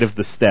the side of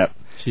the step.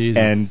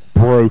 Jesus. And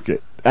broke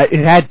it.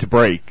 It had to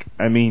break.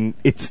 I mean,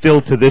 it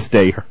still to this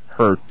day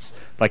hurts.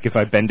 Like if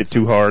I bend it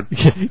too hard.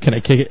 Can I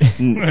kick it?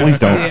 Please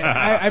don't.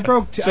 Yeah, I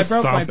broke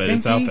my pinky.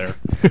 It's out there.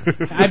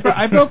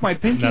 I broke my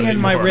pinky and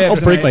my ribs.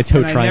 I'll break my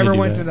toe and trying I never to do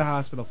went that. to the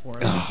hospital for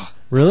it.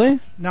 Really?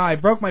 No, I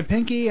broke my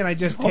pinky and I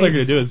just. All they're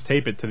gonna do is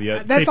tape it to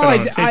the. That's all I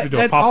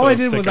did. All I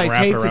did was I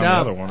taped it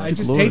up. I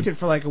just Lord. taped it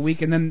for like a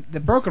week, and then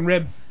the broken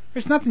rib.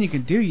 There's nothing you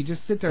can do. You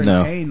just sit there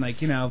in pain,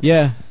 like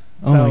Yeah.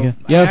 Oh my god.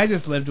 Yeah. I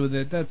just lived with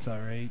it. That's all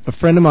right. A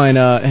friend of mine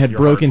had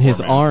broken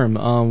his arm.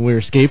 We were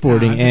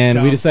skateboarding,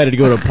 and we decided to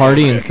go to a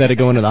party instead of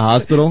going to the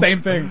hospital.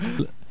 Same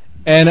thing.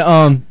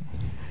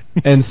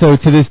 And so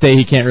to this day,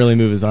 he can't really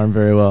move his arm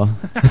very well.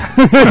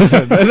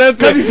 That's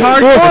because he's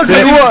hardcore.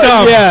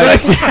 Yeah.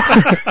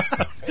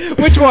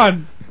 Which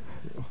one?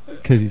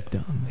 Because he's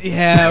dumb.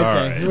 Yeah,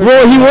 okay. Right.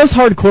 Well, he was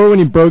hardcore when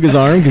he broke his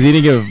arm because he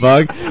didn't give a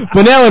fuck.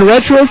 But now, in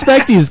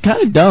retrospect, he's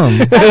kind of dumb.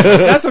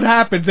 That's what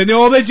happens. In the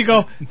old age, you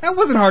go, that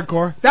wasn't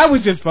hardcore. That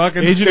was just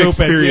fucking age stupid. And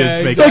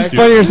experience makes it's like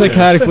funny or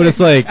psychotic, but it's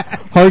like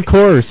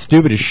hardcore or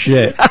stupid as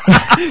shit.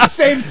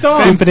 Same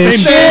song. Same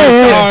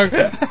song.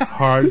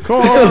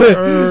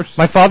 Hardcore.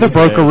 My father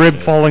broke a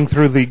rib falling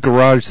through the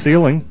garage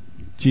ceiling.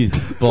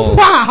 Jesus balls.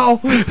 Wow.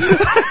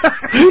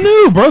 Who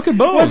knew? Broken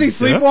bones. Was he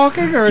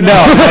sleepwalking or no?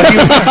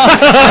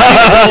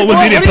 Was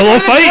he in a pillow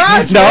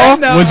fight? No.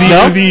 Was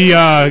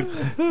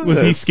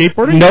he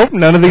skateboarding? Nope,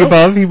 none of the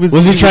above. Was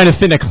he trying to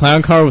fit in a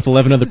clown car with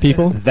 11 other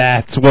people?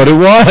 That's what it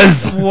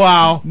was.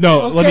 Wow.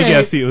 No, Okay. let me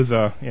guess. He was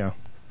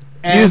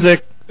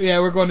Music.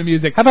 Yeah, we're going to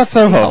music. How about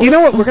Soho? You know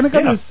what? We're going to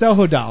go to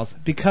Soho Dolls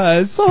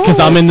because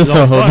I'm in the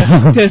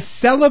Soho. to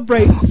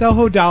celebrate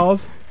Soho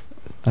Dolls,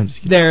 I'm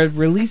just kidding. they're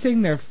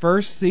releasing their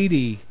first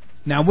CD.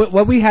 Now,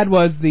 what we had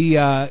was the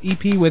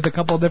EP with a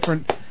couple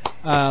different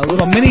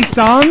little mini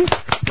songs.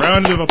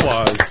 Round of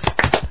applause.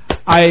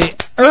 I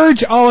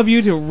urge all of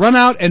you to run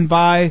out and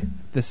buy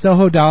the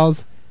Soho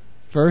Dolls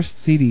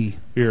first CD.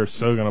 We are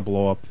so going to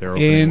blow up their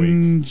opening week.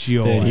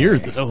 Enjoy. And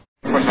here's the Of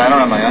course, I don't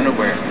have my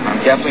underwear.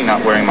 I'm definitely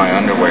not wearing my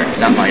underwear. It's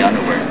not my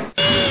underwear.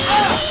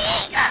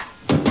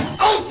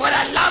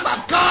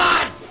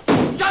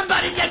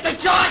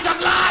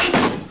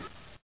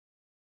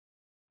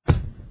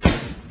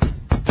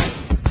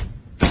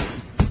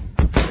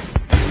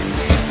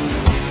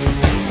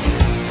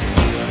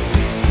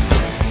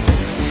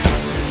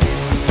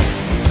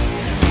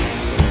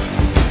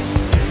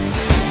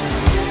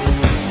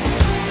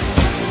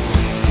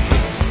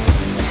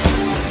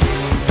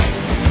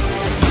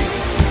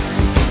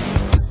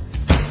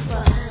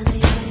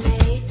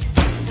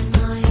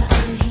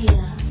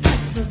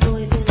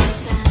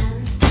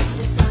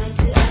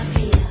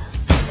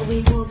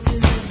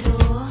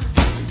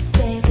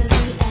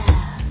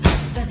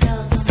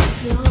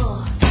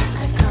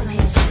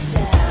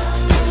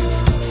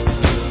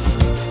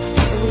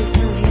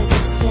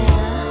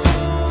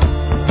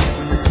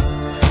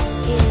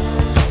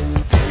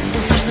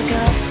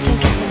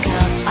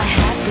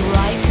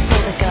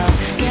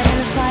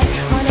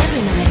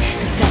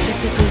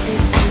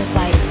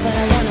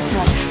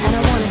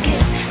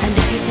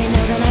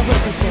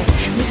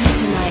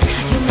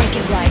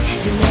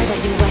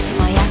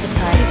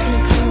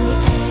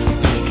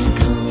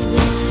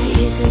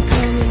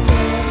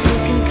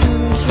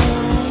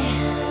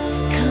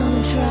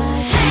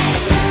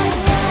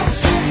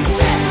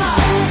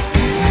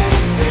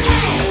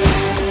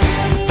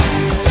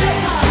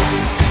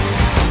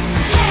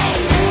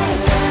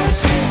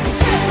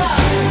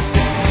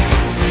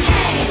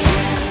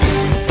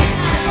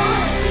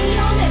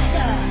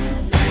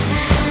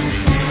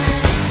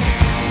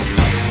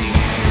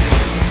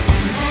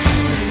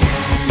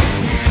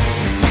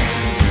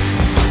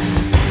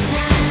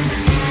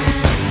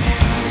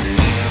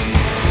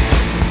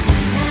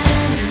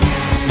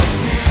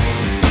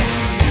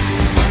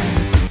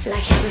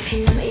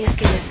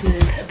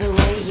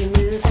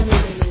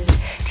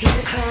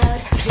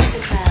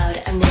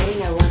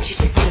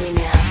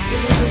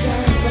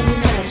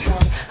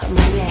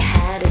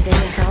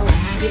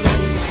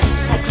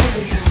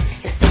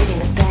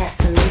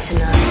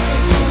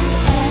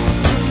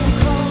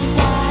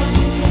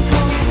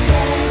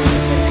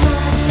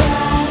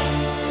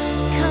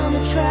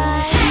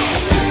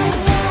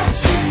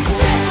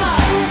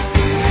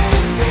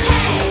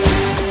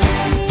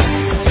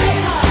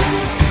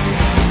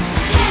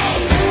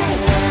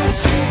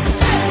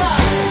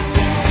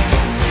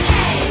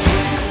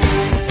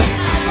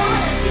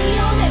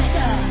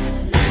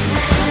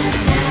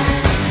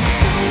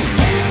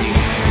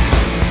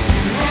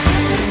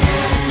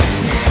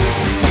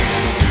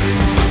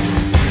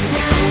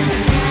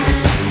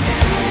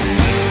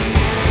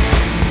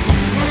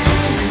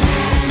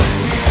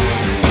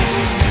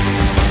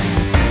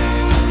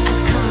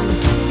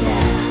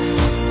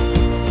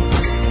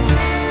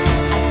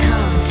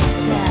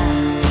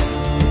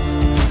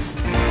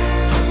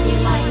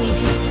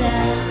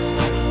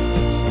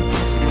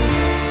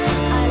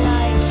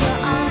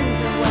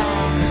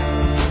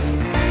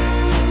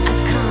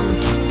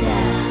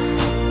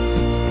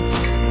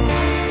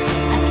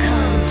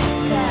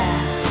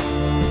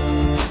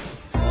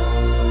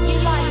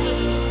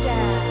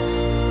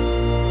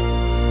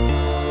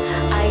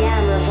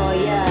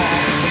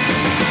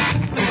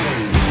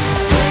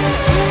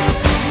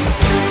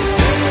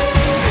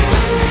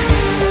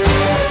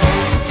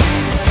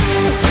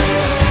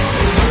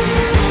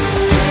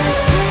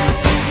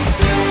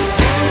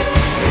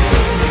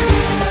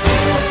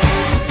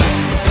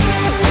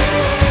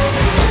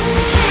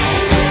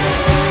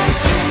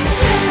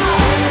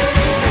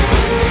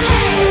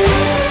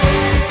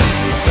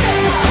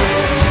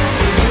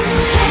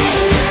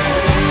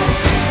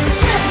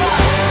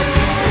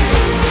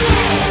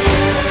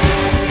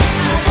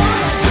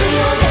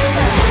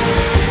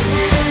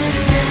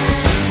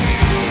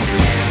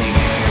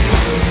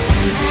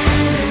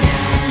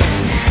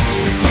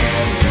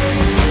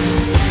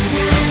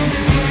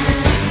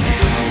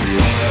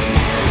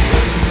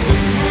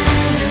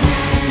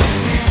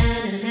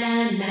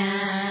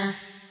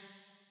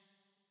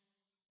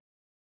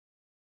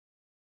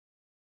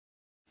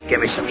 Give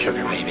me some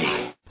sugar,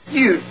 baby.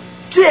 You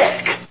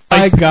dick!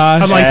 My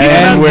gosh. I'm like,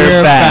 and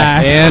we're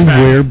back. And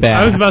we're back.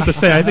 I was about to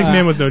say, I think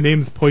Man with No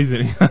Name is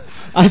poisoning us.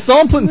 I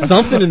saw him putting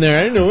something in there.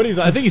 I didn't know what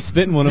I think he's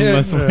spitting one of them.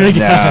 I swear to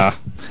God.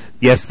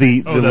 Yes,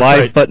 the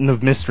live button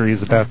of mystery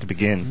is about to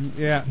begin.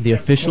 Yeah. The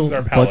official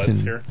button.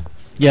 Here.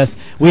 Yes,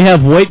 we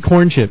have white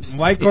corn chips.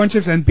 White corn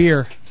chips and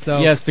beer. So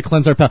yes, to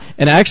cleanse our palate.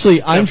 And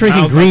actually, I'm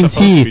drinking Mal's green not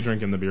supposed to tea. be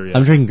drinking the beer yet.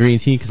 I'm drinking green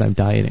tea because I'm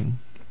dieting.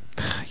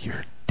 You're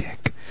a dick.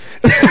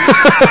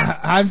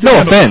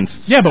 No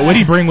offense. Yeah, but what did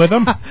he bring with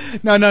him?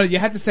 No, you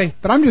had to say,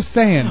 but I'm just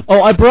saying.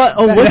 Oh, I brought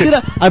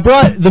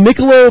the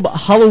Michelob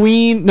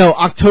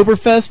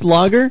Oktoberfest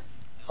lager.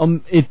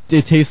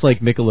 It tastes like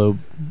Michelob.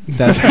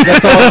 That's all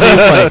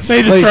it tastes like.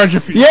 They just charge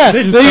you. Yeah,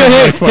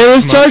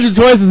 let's charge it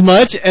twice as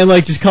much and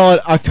just call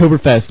it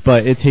Oktoberfest,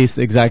 but it tastes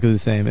exactly the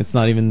same. It's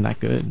not even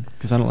that good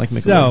because I don't like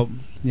Michelob. So,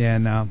 yeah,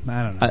 no,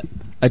 I don't know.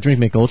 I drink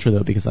Mich Ultra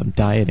though because I'm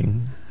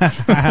dieting.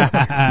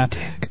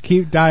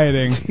 Keep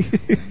dieting.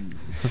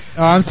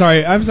 Oh, I'm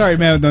sorry,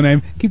 Man with No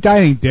Name. Keep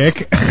dieting,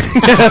 dick.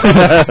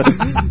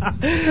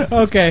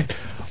 Okay.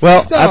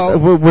 Well,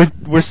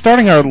 we're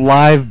starting our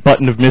live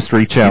button of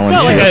mystery challenge.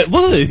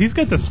 Look at this. He's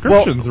got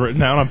descriptions written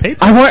down on paper.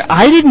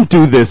 I didn't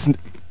do this.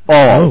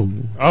 Oh.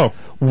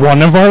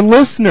 One of our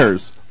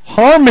listeners,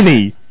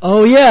 Harmony.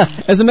 Oh yeah.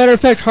 As a matter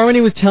of fact, Harmony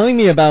was telling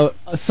me about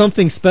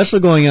something special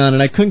going on,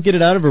 and I couldn't get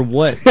it out of her.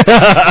 What?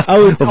 I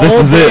was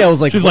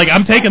She's like,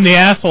 I'm taking the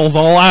assholes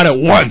all out at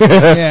once.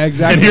 Yeah,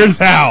 exactly. And here's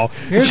how.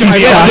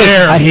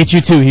 I hate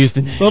you too,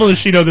 Houston. Little does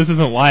she know this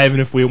isn't live,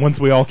 and once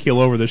we all keel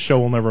over, this show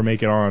will never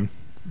make it on.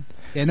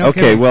 Yeah, no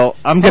okay, kidding. well,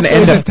 I'm going to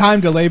end up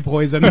time delay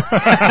poison.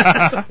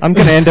 I'm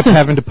going to end up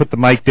having to put the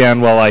mic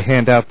down while I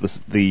hand out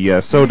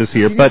the sodas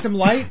here. You but need some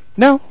light?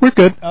 No, we're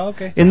good. Oh,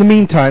 okay. In the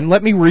meantime,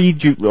 let me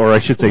read you, or I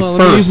should say, first.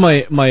 Let me use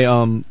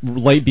my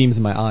light beams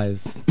in my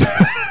eyes.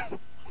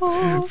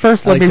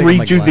 First, let me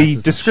read you the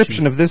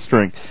description of this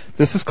drink.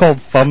 This is called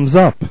Thumbs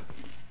Up.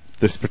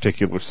 This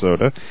particular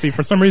soda. See,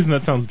 for some reason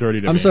that sounds dirty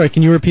to me. I'm sorry.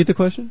 Can you repeat the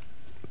question?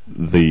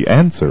 The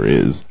answer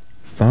is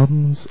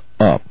Thumbs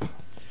Up.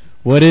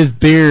 What is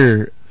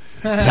beer?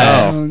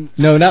 No,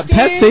 not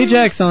Pat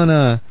Sajak's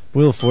on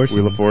Wheel of Fortune.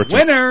 Wheel of Fortune.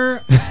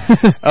 Winner.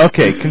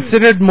 Okay,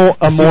 considered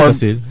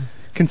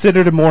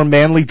a more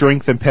manly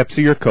drink than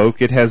Pepsi or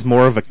Coke, it has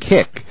more of a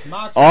kick.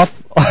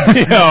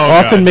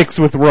 Often mixed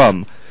with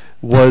rum.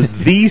 Was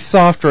the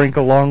soft drink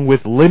along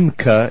with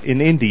Limca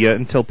in India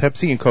until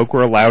Pepsi and Coke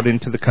were allowed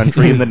into the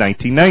country in the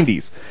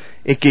 1990s.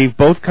 It gave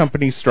both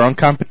companies strong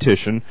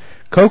competition.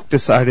 Coke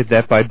decided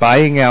that by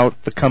buying out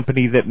the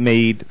company that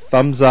made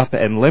Thumbs Up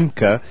and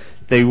Limca,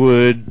 they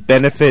would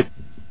benefit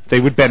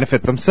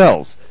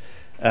themselves.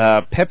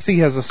 Pepsi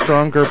has a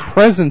stronger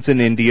presence in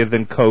India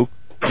than Coke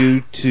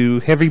due to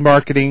heavy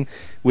marketing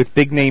with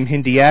big-name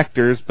Hindi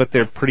actors, but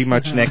they're pretty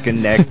much neck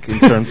and neck in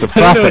terms of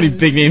profit. I don't know any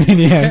big-name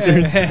Hindi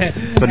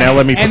actors. So now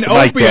let me put the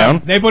mic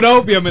down. They put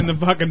opium in the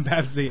fucking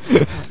Pepsi.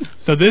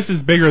 So this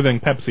is bigger than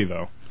Pepsi,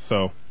 though.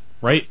 So,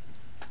 right?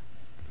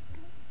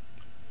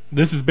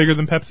 This is bigger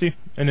than Pepsi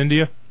in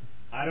India?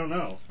 I don't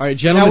know. All right,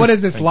 gentlemen. Now, what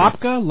is this?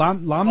 Lapka?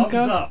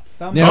 Lamka?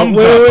 Now,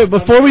 wait.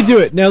 Before we do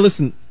it, now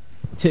listen.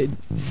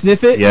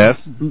 Sniff it.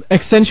 Yes.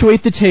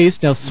 Accentuate the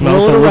taste. Now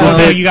swirl it around.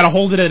 No, you got to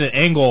hold it at an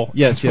angle.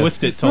 Yes.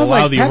 Twist it to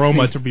allow the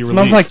aroma to be released.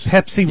 Smells like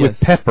Pepsi with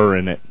pepper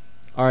in it.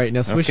 All right,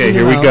 now switch it Okay,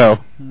 here we go.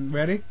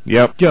 Ready?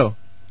 Yep. Go.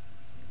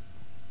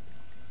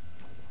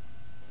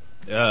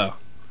 Yeah.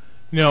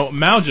 You know,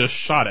 Mal just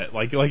shot it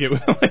like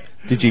it.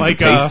 Did you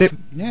taste it?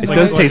 Yeah, it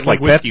does taste like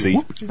whiskey.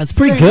 Pepsi. That's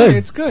pretty good.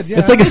 It's good. Yeah.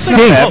 It's like a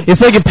snake. It's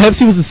like if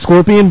Pepsi was a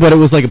scorpion, but it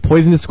was like a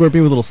poisonous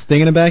scorpion with a little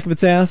sting in the back of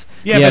its ass.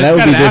 Yeah, but that would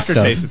got be an this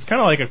aftertaste. stuff. It's kind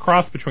of like a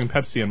cross between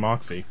Pepsi and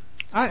Moxie.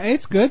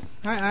 It's good.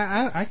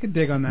 I could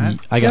dig on that.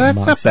 That's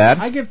not bad.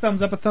 I give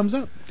Thumbs Up a thumbs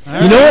up.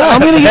 You know what?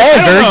 I'm gonna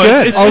get very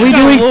good. Are we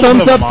doing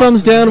thumbs up,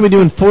 thumbs down? Are we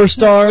doing 4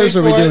 stars? Or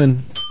are we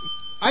doing?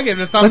 I give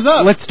it a thumbs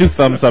up. Let's do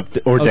thumbs up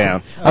or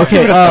down.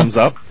 Okay, thumbs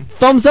up.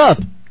 Thumbs up.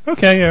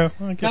 Okay, yeah.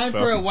 I guess Time so.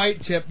 for a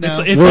white chip now.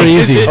 We're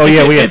easy.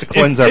 We have to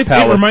cleanse our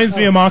palates. It reminds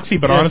me of Moxie,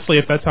 but honestly,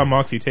 if that's how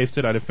Moxie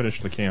tasted, I'd have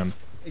finished the can.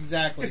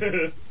 Exactly.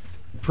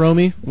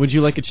 Promi, would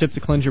you like a chip to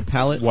cleanse your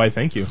palate? Why,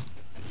 thank you.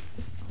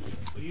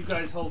 You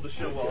guys hold the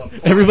show while I'm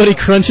Everybody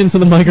crunch into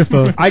the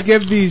microphone. I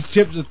give these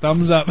chips a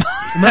thumbs up.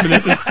 Remember,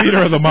 this is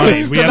theater of the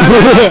mind.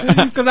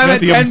 Because I've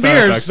had 10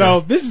 beers,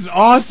 so this is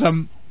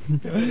awesome.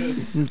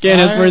 Can't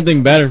ask for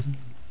anything better.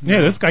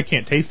 Yeah, this guy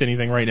can't taste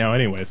anything right now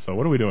anyway, so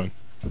what are we doing?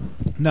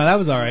 No, that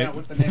was all right.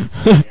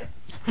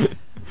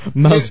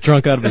 Mouth's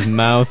drunk out of his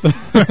mouth. You're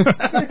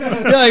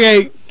like,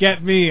 hey,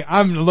 get me.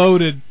 I'm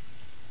loaded.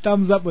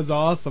 Thumbs up was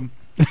awesome.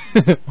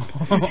 He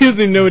doesn't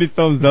even know what he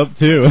thumbs up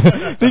to.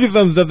 I think he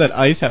thumbs up that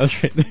Ice House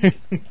right there.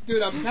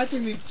 Dude, I'm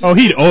catching these chips. Oh,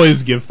 he'd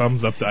always give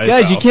thumbs up to Ice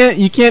Guys, House.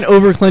 you can't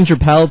over cleanse your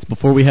palates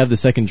before we have the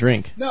second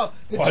drink. No,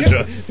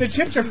 the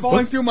chips are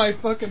falling through my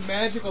fucking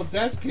magical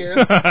desk here.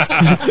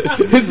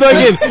 It's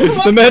fucking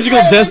the magical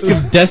desk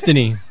of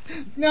destiny.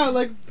 No,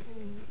 like...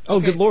 Oh,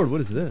 good lord,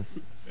 what is this?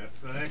 That's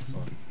the next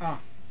one.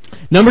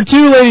 Number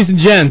 2, ladies and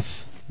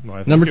gents. No, I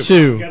think Number you-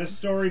 2. We got a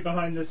story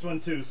behind this one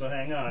too, so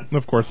hang on.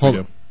 Of course Hold we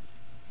on. do.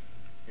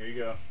 Here you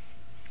go.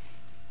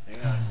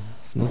 Hang on.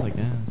 Smells like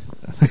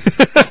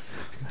ass.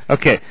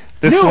 Okay,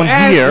 this No one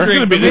ass here.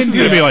 drink. This is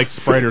gonna be like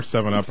Sprite or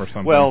 7-Up or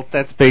something. Well,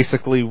 that's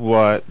basically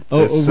what.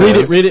 Oh, this read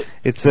says. it, read it.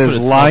 It says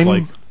That's what it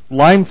smells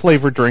lime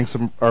flavored drinks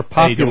are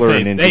popular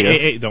in India.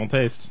 Hey, don't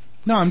taste.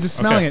 No, I'm just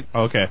smelling it.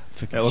 Okay.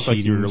 It looks like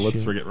your lips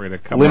shit. were getting ready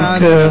to come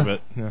out Limca, of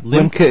it. Yeah.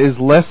 Limca is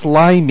less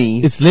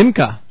limey It's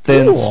Limca.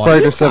 than Ooh,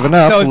 Sprite or Limca. 7-Up,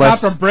 No, it's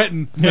less, not from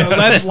Britain. Yeah, No, less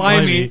that's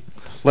limey.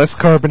 less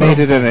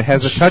carbonated, and it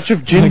has a touch of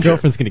My ginger.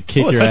 girlfriend's gonna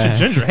kick Oh, a your touch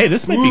ass. of ginger. Hey,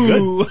 this might be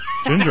good.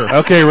 Ginger.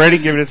 Okay, ready?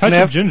 Give it a Touch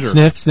sniff. of ginger.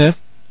 Sniff, sniff.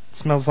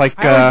 Smells like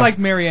I always like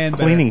Marianne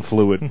better. cleaning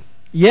fluid.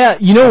 Yeah,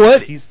 you know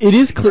what? He's- It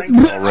is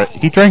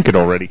He drank it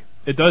already.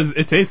 It does.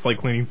 It tastes like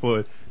cleaning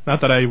fluid.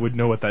 Not that I would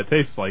know what that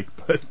tastes like,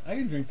 but I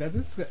can drink that.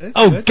 This is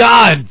Oh good.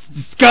 God,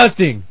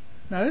 disgusting.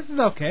 No, this is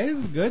okay.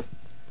 This is good.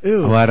 Ew.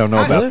 Well, I don't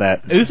know about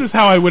that. this is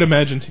how I would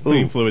imagine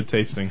cleaning Ooh. fluid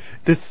tasting.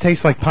 This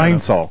tastes like pine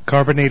sol,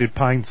 carbonated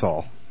pine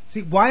sol.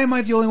 See, why am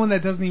I the only one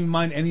that doesn't even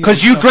mind any of Because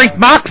this you stuff? drink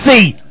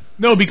Moxie!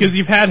 No, because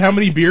you've had how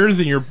many beers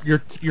and you're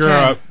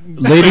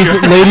Ladies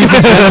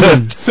and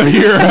gentlemen, so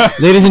you're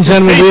ladies and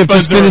gentlemen, we have taste just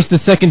buds are- finished the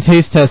second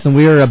taste test, and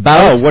we are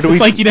about. Oh, what do we?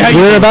 It's like you know how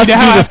We're you, about you to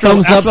know how do the after,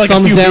 thumbs after up, like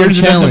thumbs a few down beers,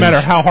 it doesn't challenge.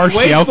 matter how harsh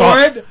Wait the alcohol. for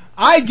it.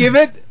 I give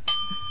it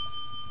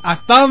a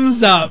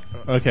thumbs up.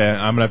 Okay,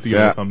 I'm gonna have to give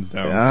it a thumbs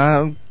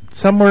down.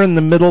 Somewhere in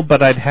the middle,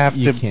 but I'd have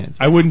You to. can't.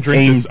 I wouldn't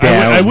drink Aim this. I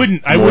down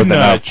wouldn't more than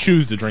up.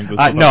 choose to drink this.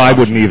 No, I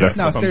wouldn't either.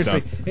 No, Thumbs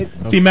seriously.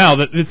 down. See, Mal,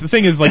 the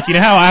thing is, like, you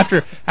know how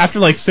after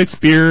like 6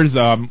 beers,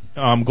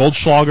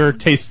 Goldschlager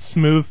tastes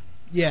smooth.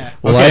 Yeah.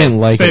 Well, I didn't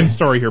like Same it.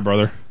 story here,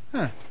 brother.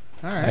 Huh.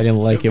 All right. I didn't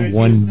like it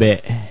one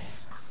bit.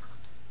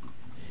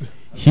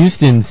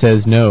 Houston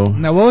says no.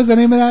 Now, what was the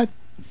name of that?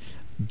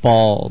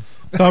 Balls.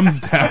 Thumbs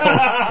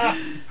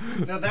down.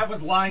 No, that was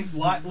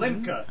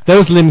Limca. That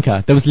was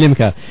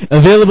Limca.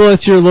 Available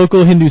at your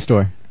local Hindu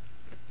store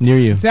near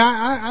you. See,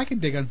 I can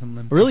dig on some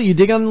lemon. Really? You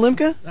dig on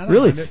Limca? I don't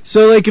Really? mind it.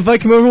 So, like, if I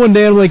come over one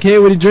day and I'm like, hey,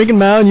 what are you drinking,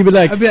 Mal? And you'd be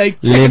like, I'd be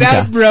like, check it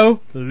out, bro.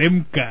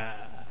 Limca.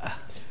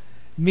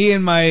 Me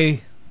and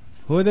my...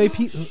 Who are they?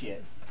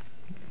 Shit.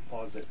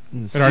 Pause it.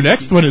 And our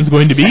next one is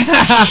going to be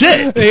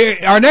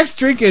shit. Our next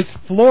drink is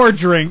floor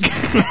drink. the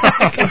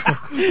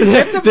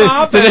next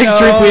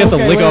drink we have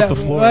to lick off the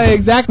floor.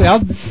 Exactly. I'll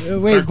wait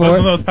Start for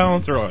closing it. those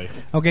pallets early.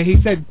 Okay, he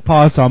said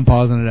pause, so I'm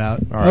pausing it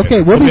out. All right.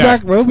 Okay, we'll be Okay.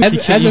 back. We'll be You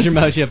can't use your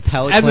mouth. You have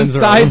palate as a cleanser.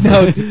 side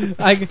note,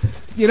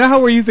 you know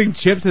how we're using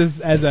chips as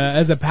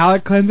a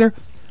palate cleanser?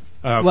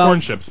 Well, Corn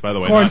chips, by the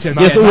way. corn not- chips.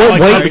 not- Yes, not wait, like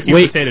barbecue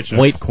wait, potato chips.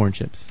 wait, corn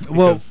chips.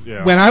 Well, Because,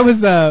 yeah. when I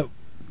was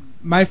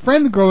my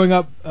friend growing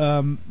up,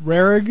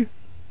 Rarig,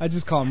 I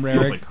just call him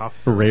Rarig. Like cough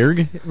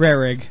syrup.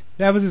 Rarig.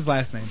 That was his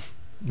last name.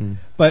 Mm.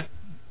 But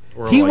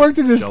Or he like worked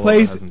at this Jell-O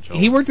place. that hasn't gelled.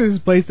 He worked at this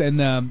place and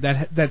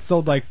that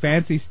sold like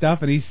fancy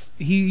stuff, and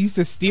he used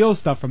to steal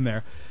stuff from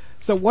there.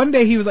 So one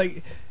day he was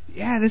like,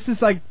 "Yeah, this is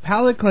like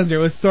palate cleanser. It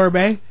was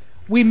sorbet.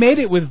 We made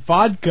it with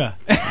vodka.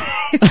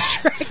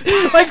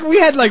 Like we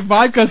had like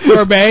vodka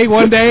sorbet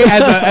one day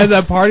as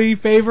a party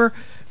favor."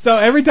 So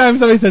every time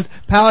somebody says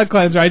palate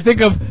cleanser, I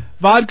think of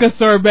vodka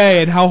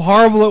sorbet and how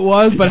horrible it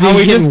was, but how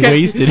we just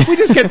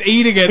kept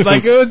eating it.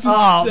 Like it was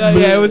just,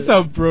 it was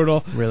so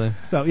brutal. Really?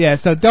 So yeah,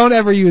 so don't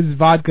ever use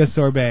vodka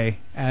sorbet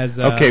as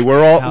Okay,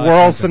 we're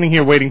all sitting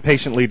here waiting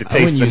patiently to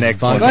taste wouldn't the use next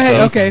vodka. one. Go ahead,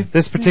 So okay.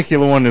 This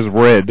particular one is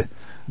red.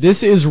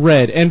 This is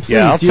red. And please,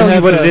 Yeah, I'll do you tell you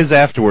have what a- it is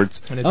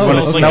afterwards. And it Oh,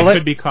 smells it's like smell it it?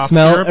 could be cough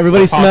Smell. syrup,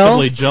 Everybody or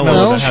possibly smell? Jell-O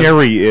Smell. that hasn't-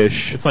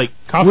 Cherry-ish. It's like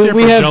cough We- syrup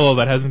we or have- Jell-O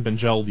that hasn't been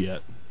gelled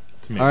yet.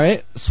 To me. All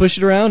right, swish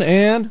it around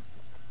and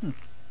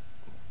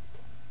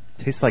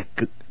Tastes like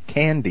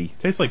candy.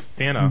 Tastes like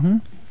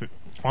Fanta.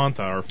 Fanta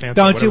or Fanta.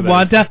 Don't you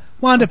whatever that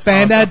want is. to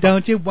Fanta?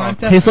 Don't you want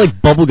to? tastes like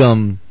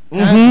bubblegum.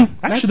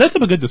 Actually, that's a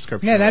good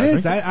description. Yeah, that I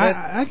is. think.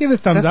 I give it a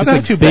thumbs That's up.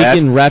 not too bad.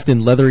 Bacon wrapped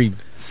in leathery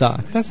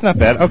socks. That's not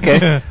bad. Okay.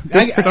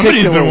 Somebody's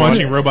particular been one-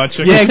 watching Robot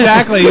Chicken. Yeah,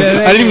 exactly.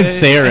 I didn't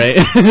even say it right.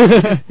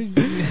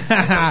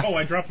 Oh,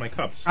 I dropped my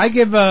cups. I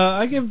give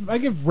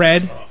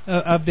red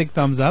a big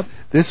thumbs up.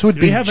 This would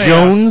Do we be have a,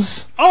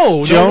 Jones. Oh,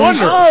 no Jones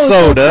wonder. Oh,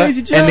 soda,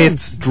 Crazy Jones. and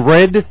it's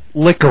Dread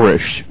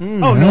Licorice.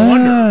 Oh, no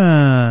wonder.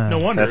 Ah. No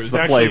wonder. That's It's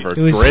the actually- flavor.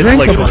 It was Dread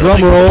drinkable. Licorice.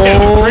 Drum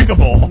Yeah, roll.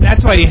 drinkable.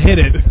 That's why he hid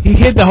it. He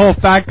hid the whole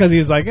fact because he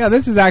was like, "Yeah,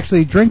 this is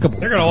actually drinkable."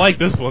 They're gonna like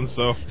this one,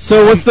 so.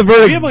 So what's the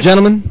verdict, We have, like-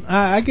 gentlemen?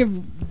 I give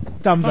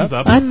thumbs Thumbs up.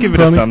 up. I'd give it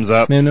a Tommy? thumbs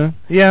up. No.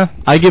 Yeah.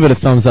 I give it a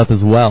thumbs up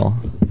as well.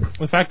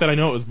 The fact that I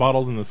know it was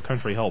bottled in this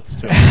country helps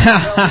too.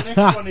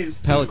 is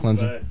Palate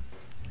cleanser.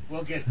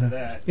 We'll get to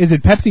that. Is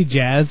it Pepsi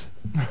Jazz?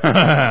 Dude,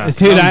 I'm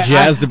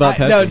jazzed about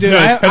Pepsi. No, dude, No,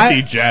 I, it's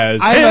Pepsi Jazz.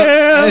 I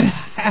have,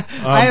 Yes!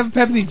 I have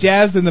Pepsi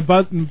Jazz in the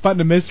button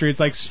of mystery. It's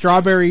like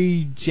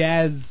strawberry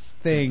jazz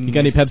thing. You got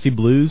any Pepsi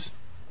Blues?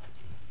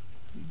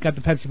 Got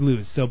the Pepsi Blue.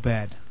 It's so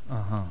bad.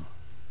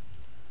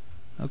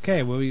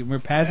 Okay, well, we're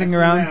passing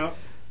around.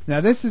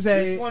 Now this is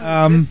a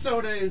this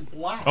soda is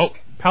black. Oh,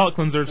 palate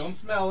cleansers. Don't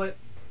smell it.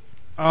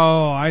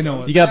 Oh, I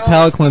know. You got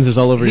palate cleansers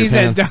all over your He's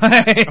a pants.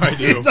 I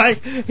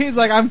do. He's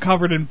like I'm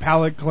covered in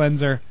palate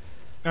cleanser.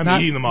 I'm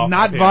not, eating them off.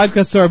 Not my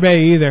vodka sorbet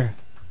either.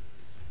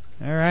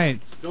 All right.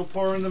 Still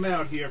pouring them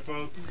out here,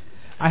 folks.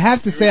 I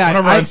have to say, one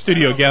of our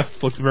in-studio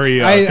guests looks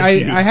very.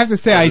 I have to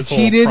say, I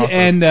cheated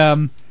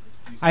and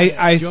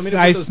I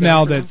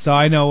smelled it, so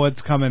I know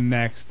what's coming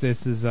next.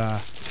 This is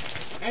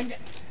And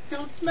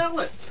don't smell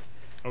it.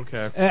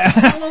 Okay.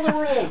 Follow the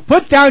rules.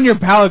 Put down your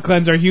palate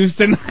cleanser,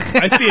 Houston.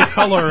 I see a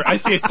color. I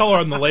see a color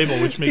on the label,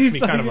 which makes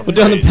me kind of. Put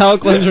down the palate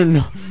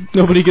cleanser.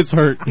 Nobody gets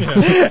hurt.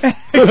 Yeah.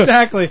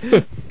 Exactly.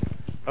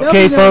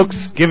 Okay,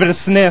 folks, give it a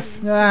sniff.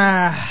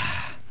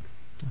 Yeah.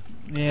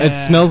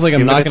 It smells like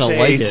I'm not gonna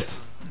like it.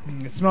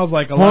 It smells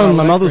like a Hold lot on, of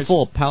my mouth is licorice.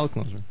 full of palate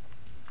cleanser.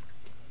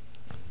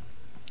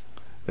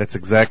 That's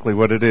exactly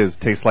what it is.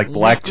 Tastes like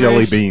black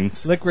jelly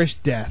beans. Licorice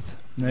death,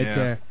 right Yeah.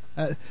 there.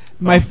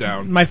 Thumbs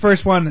down. My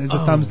first one is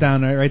a thumbs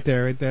down, right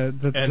there. That's,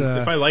 And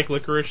if I like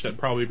licorice, that'd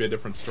probably be a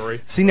different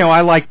story. See, now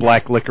I like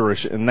black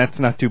licorice, and that's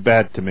not too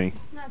bad to me.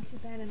 It's not too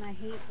bad, and I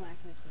hate black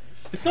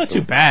licorice. It's not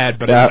too bad,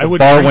 but I would.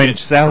 Barwench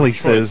Sally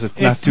says it's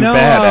not too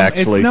bad,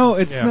 actually.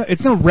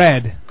 It's no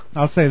red.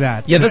 I'll say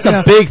that. Yeah, that's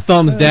a big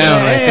thumbs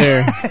down right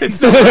there.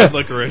 It's not red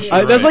licorice.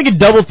 That's like a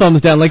double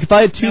thumbs down. Like if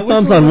I had two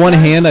thumbs on one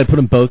hand, I'd put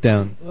them both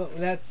down. Well,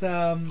 that's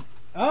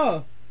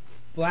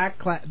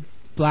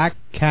Black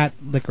Cat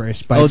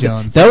Licorice by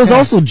Jones. That was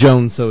also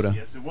Jones soda.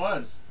 Yes, it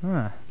was.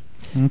 Huh.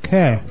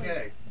 Okay.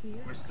 Okay,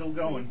 we're still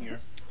going here.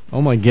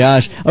 Oh my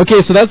gosh.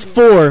 Okay, so that's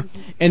 4,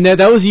 and that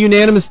was a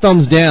unanimous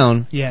thumbs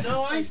down. Yes.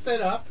 No, I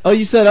set up. Oh,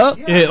 you set up?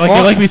 Yeah,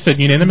 like we said,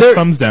 unanimous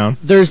thumbs down.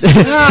 There's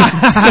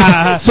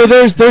so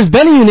there's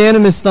been a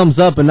unanimous thumbs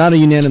up, but not a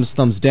unanimous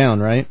thumbs down,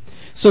 right?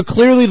 So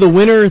clearly the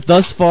winner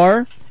thus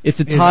far, it's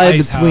a tie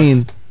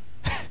between.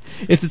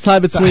 It's a tie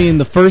between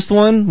the first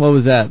one. What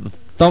was that?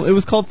 It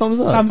was called thumbs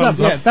up. Thumbs up.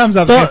 Yeah, thumbs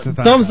up.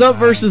 Thumbs up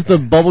versus the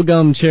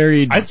bubblegum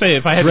cherry. I'd say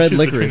if I had to choose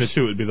licorice. between the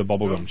two, it would be the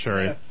bubblegum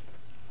cherry.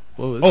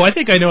 Oh, I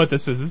think I know what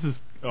this is. This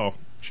is I'm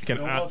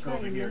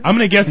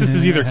gonna guess this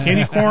is either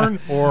candy corn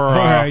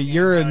or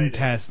urine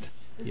test.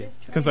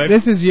 Because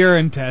this is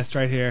urine test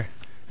right here.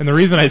 And the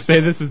reason I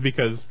say this is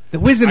because the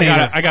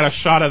Whizzinator. I got a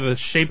shot of the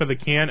shape of the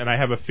can, and I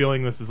have a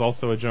feeling this is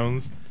also a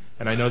Jones.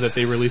 And I know that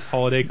they released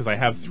Holiday because I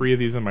have 3 of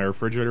these in my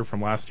refrigerator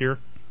from last year.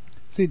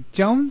 See,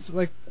 Jones,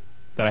 like.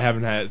 That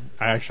I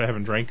actually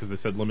haven't drank because they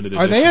said limited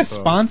edition. Are they a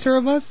sponsor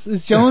of us?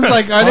 Is Jones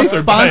like? Are they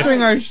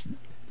sponsoring our?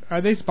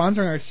 Are they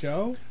sponsoring our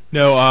show?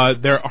 No,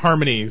 they're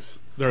Harmonies.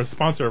 They're a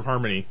sponsor of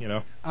Harmony. You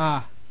know.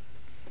 Ah.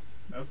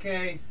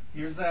 Okay,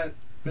 here's that.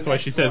 That's why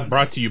she says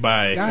 "brought to you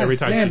by" every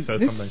time she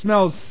says something. This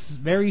smells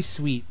very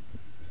sweet.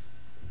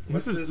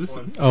 This is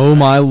oh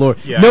my lord!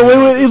 Yeah, no,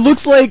 wait, it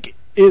looks like.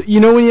 You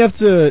know when you have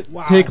to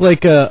take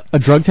like a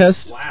drug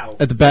test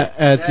at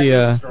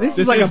the this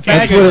is like a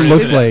bag. That's what it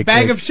looks like.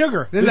 Bag of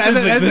sugar.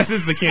 This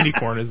is the candy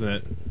corn, isn't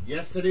it?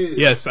 Yes, it is.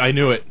 Yes, I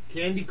knew it.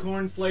 Candy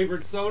corn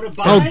flavored soda.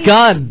 Oh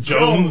God,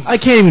 Jones! I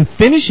can't even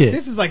finish it.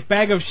 This is like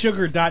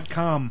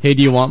bagofsugar.com. Hey,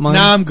 do you want mine?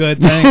 No, I'm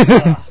good. Thanks.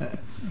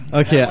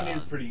 Okay. That one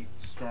is pretty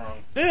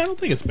strong. Yeah, I don't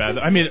think it's bad.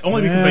 I mean,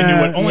 only because I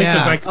knew it. Only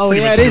because I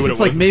pretty much it knew is. what it It's was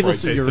like maple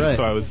before I syrup. You're tasted it, right.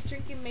 So I was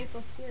Drinking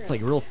maple syrup. It's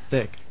like real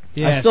thick.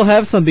 Yeah. I still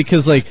have some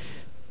because like.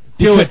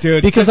 Do it,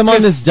 dude. Because I'm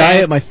on this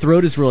diet, my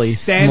throat is really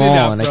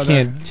small, and I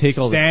can't take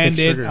all the thick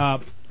sugar. Stand it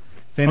up.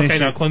 Finish okay,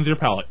 now it. cleanse your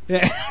palate.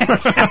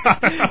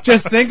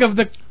 Just think of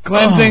the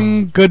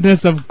cleansing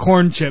goodness of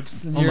corn chips,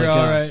 and you're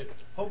all right.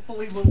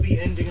 Hopefully, we'll be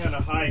ending on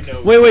a high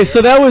note. Wait.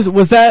 So that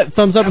was that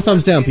thumbs up or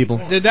thumbs down, people?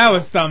 Dude, that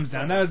was thumbs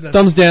down. That was a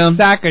thumbs down.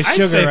 Sack of I'd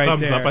sugar say right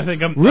thumbs there. up. I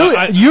think I'm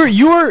really.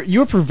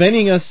 You're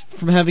preventing us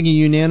from having a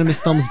unanimous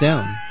thumbs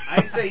down.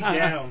 I say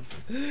down.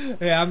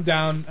 Yeah, I'm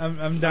down.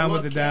 I'm down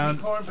with the down.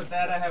 Corn, but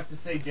that I have to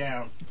say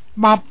down.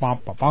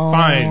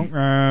 Fine.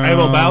 I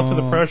will bow to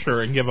the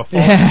pressure and give a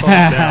false thumbs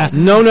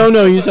down.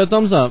 No. You said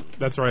thumbs up.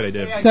 That's right, I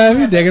did. So are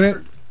you digging it?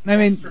 I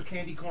mean, for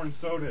candy corn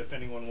soda if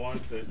anyone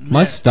wants it.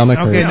 My stomach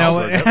hurts. Okay, no.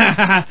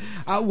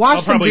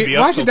 Wash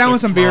it down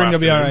with some beer and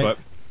you'll be all right.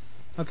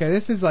 Okay,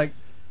 this is like.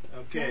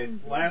 Okay,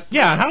 last.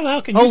 Yeah, how the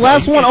hell can you? Oh,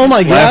 last one. Oh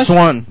my gosh. Last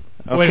one.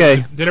 Okay.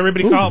 Wait, did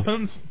everybody palate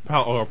cleanse?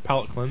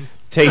 Palate cleanse?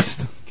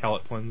 Taste.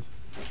 Palate cleanse.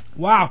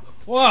 Wow.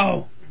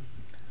 Whoa.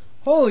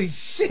 Holy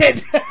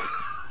shit.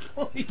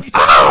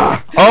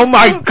 Oh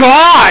my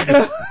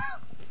god!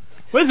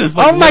 What is this?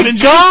 Like my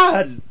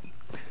god!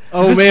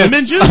 Oh man,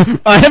 lemon juice?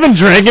 I haven't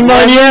drank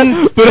mine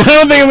yet, but I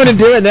don't think I'm gonna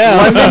do it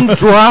now. Lemon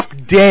Drop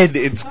Dead,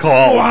 it's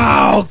called.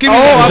 Wow! Give me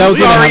I'm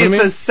sorry,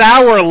 it's a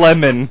sour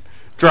lemon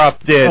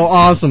Drop Dead. Oh,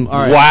 awesome! All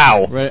right.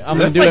 Wow. Right, I'm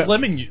That's gonna do like it.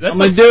 lemon. That's I'm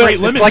like gonna do straight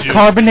it. lemon It's like juice.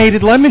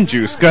 carbonated lemon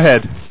juice. Go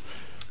ahead.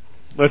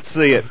 Let's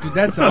see it. Dude,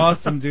 that's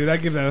awesome, dude. I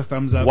give that a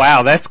thumbs up.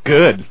 Wow, that's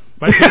good.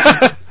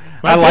 My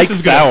I like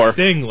is sour. Gonna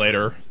sting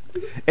later.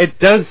 It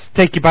does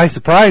take you by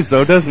surprise,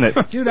 though, doesn't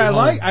it? Dude, I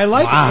like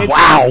wow. it.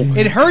 Wow.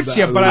 It hurts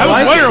you, but I I was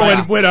like wondering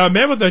it. when a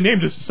man with a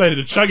name just decided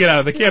to chug it out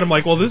of the can. I'm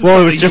like, well, this is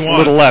Well, it something was just you a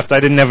little want. left. I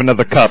didn't have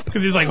another cup.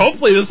 Because he's like,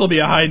 hopefully this will be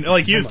a high.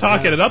 Like he was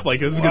talking it up like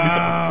this is gonna be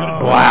something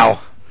good.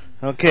 Wow.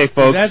 Okay,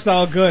 folks. That's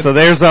all good. So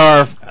there's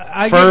our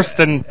first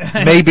and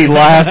maybe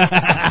last.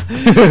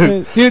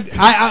 Dude,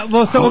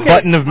 well, so okay.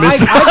 Button of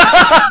miss.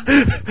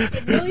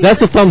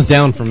 That's a thumbs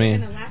down for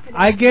me.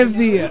 I give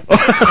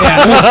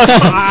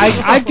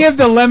I give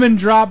the Lemon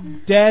Drop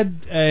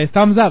Dead a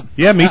thumbs up.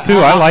 Yeah, me too.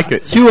 I like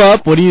it. 2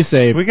 up. What do you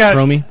say, We got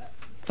Romy?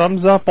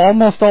 thumbs up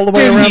almost all the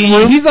way around the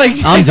room. He's like,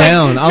 I'm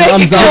down.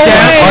 I'm down.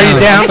 Are you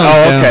down?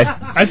 Oh, okay.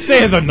 I'd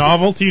say as a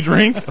novelty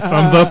drink, a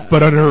thumbs up,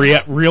 but under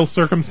real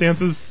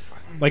circumstances,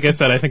 like I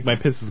said, I think my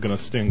piss is going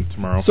to sting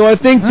tomorrow. So I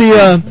think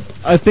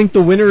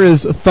the winner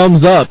is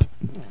thumbs up,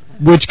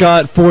 which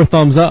got 4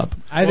 thumbs up.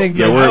 I think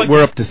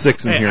we're up to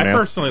 6 in here I now.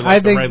 personally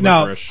like the red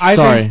licorice. I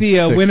Sorry, think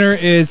the 6. winner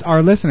is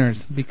our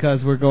listeners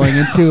because we're going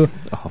into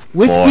Oh,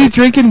 Whiskey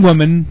Drinking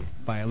Woman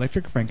by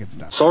Electric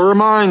Frankenstein. So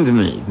remind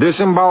me,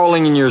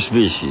 disemboweling in your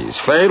species,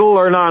 fatal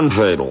or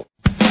non-fatal?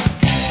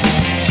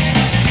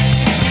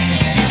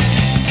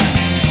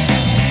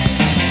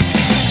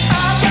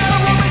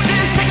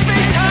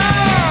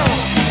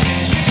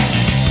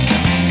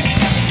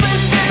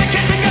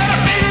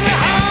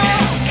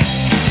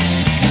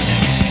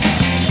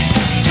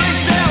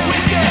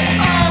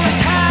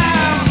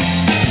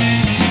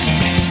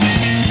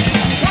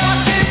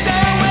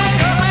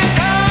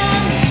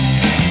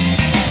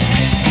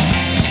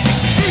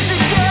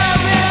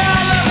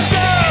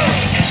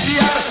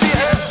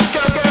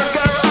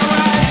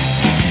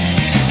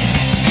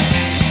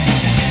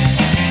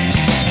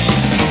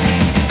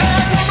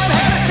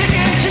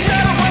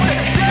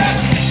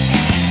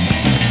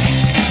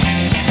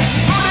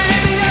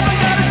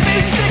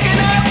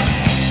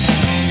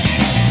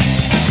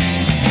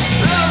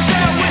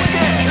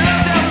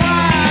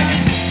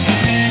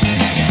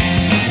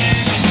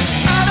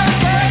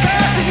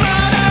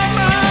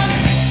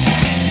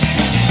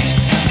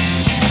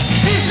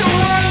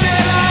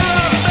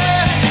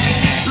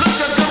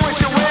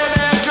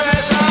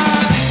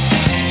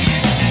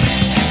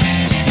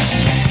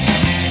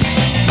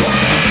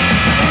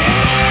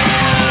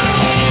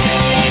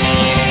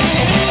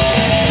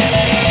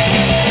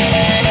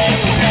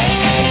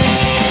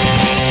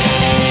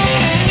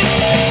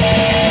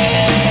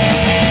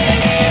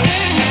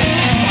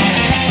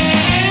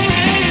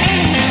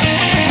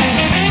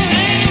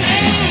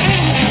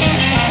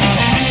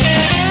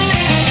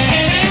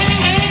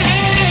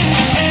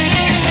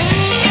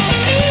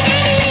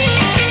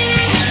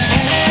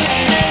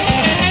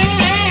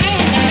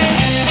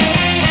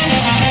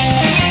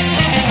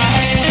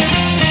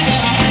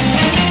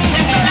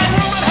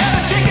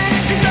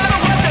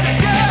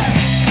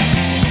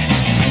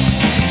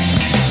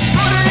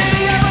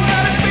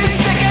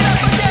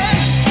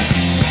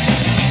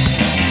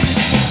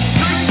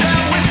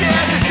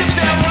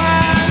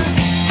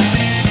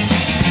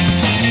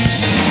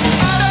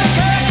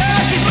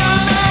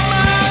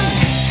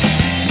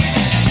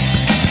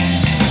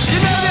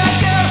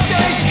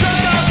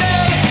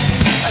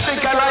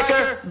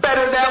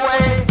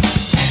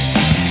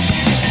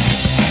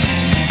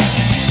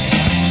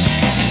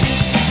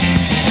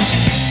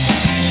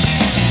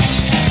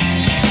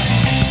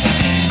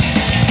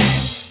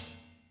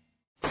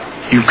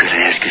 You could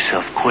ask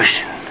yourself a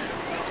question.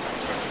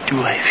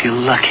 Do I feel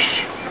lucky?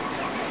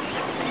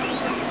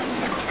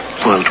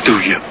 Well, do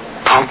you,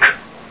 punk?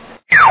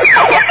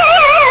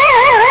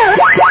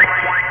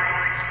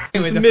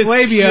 Anyway, the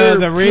Flavia,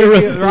 the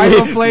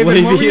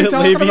riboflavin, what were you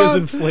talking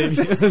about?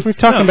 We're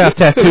talking about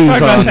tattoos. We're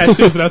talking about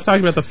tattoos, but I was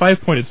talking about the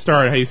 5-pointed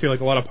star and how you see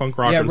like a lot of punk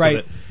rockers right.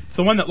 with it. It's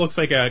the one that looks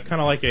like a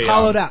kind of like a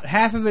hollowed out.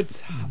 Half of it's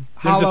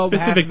hollow.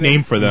 There's a specific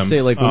name for them. You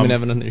say like women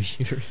have it on their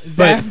uterus.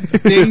 But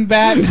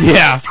dingbat.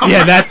 Yeah,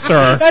 that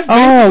star.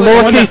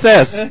 Lowercase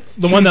s.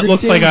 The one that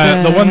looks like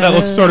the one that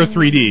looks sort of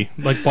 3D,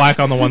 like black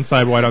on the one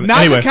side, white on the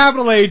Not anyway. the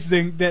capital H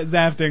thing,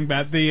 Zaf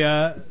dingbat.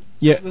 The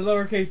Yeah. The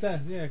lowercase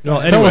s. Yeah. No,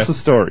 anyway. Tell us the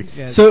story.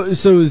 Yeah. So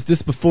is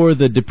this before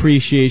the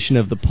depreciation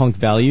of the punk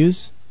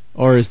values,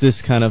 or is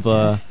this kind of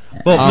a?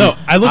 Well, no.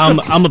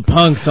 I'm a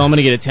punk, so I'm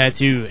gonna get a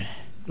tattoo.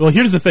 Well,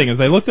 here's the thing: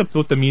 is I looked up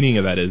what the meaning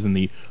of that is, and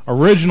the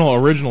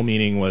original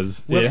meaning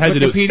was it had to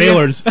do with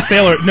sailors.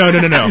 No. No.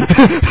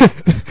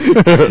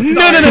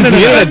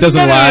 That doesn't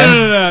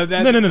lie.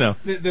 No.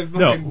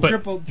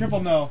 The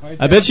triple no. Right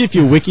I bet you if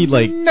you wikied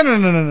like no.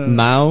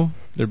 Mao,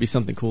 there'd be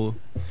something cool.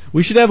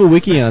 We should have a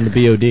wiki on the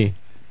BOD.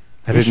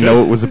 I didn't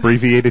know it was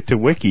abbreviated to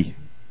wiki.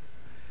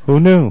 Who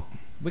knew?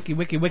 Wiki.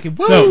 Woo!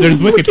 No, there's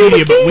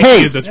Wikipedia, but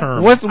wiki is a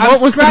term. What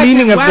was the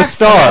meaning of the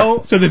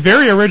star? So the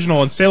very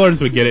original, and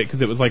sailors would get it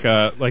because it was like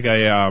a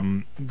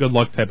good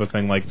luck type of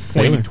thing, like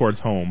pointing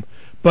towards home.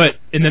 But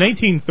in the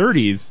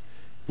 1930s,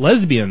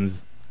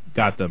 lesbians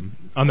got them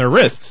on their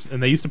wrists,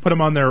 and they used to put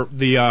them on their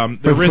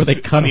wrist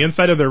on the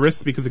inside of their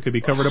wrists because it could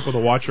be covered up with a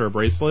watch or a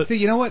bracelet. So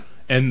you know what?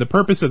 And the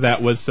purpose of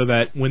that was so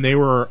that when they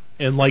were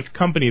in like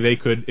company, they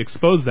could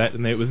expose that,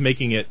 and it was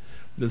making it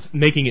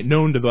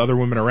known to the other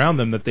women around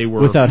them that they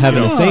were without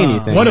having to say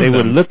anything. One of they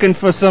them. were looking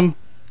for some.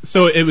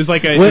 So it was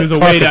like it was a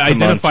way to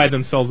identify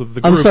themselves with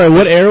the group. I'm sorry,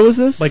 what era was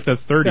this? Like the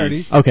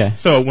 30s. Okay.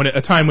 So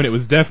a time when it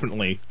was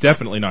definitely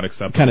not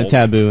acceptable. Kind of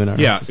taboo in our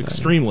society.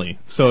 Extremely.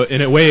 So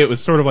in a way, it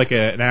was sort of like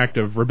an act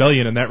of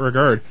rebellion in that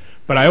regard.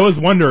 But I always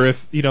wonder if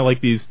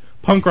like these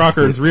punk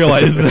rockers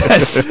realize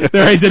that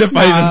they're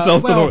identifying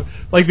themselves to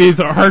like these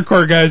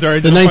hardcore guys are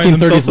identifying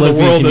themselves to the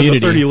world as a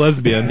 30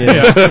 lesbian.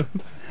 Yeah.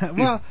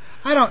 Well,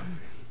 I don't.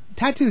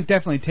 Tattoos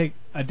definitely take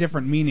a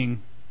different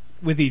meaning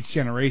with each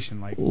generation,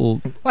 like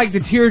the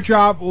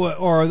teardrop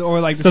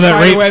or like the so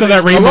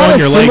that rainbow on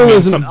your leg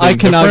means something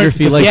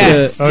iconography,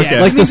 different.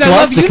 Like the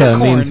swastika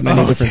means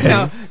many different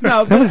things.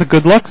 No, that was a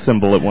good luck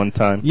symbol at one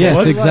time.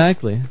 Yes,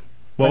 exactly.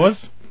 What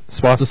was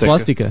swastika? The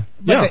swastika.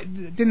 Yeah.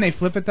 Didn't they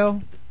flip it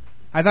though?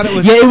 I thought it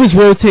was. Yeah, it was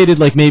rotated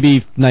like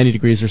maybe 90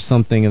 degrees or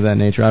something of that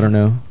nature. I don't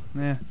know.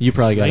 Yeah. You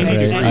probably got it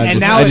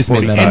right. I just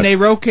made that up. And they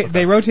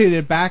rotated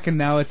it back, and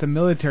now it's a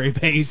military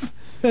base.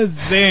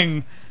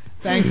 Zing.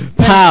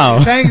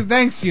 Pow.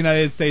 Thanks,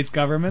 United States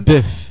government.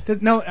 Biff.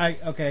 No, I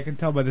can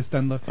tell by the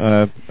stunned look.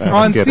 On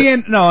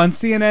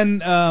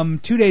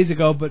CNN 2 days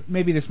ago, but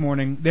maybe this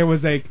morning, there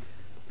was the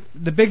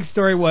big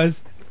story was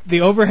the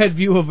overhead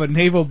view of a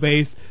naval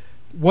base.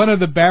 One of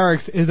the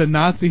barracks is a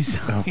Nazi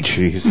sign. Oh,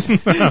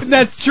 jeez.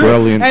 That's true.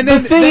 Brilliant. And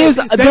then, the thing is,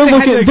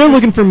 they're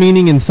looking for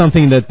meaning in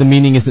something that the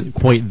meaning isn't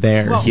quite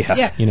there. Well,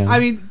 yeah. You know. I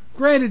mean,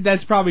 granted,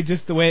 that's probably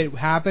just the way it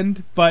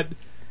happened, but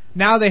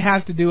now they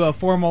have to do a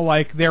formal,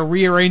 they're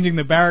rearranging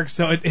the barracks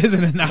so it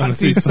isn't a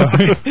Nazi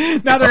sign.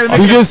 Now they're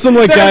going to make some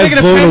guys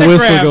blowing the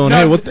whistle going,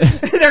 hey, what the...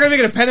 They're going to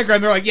make it a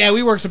pentagram. They're like, yeah,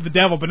 we worship the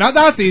devil, but not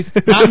Nazis.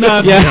 Not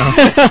Nazis. Yeah.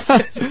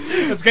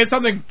 Let's get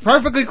something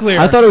perfectly clear.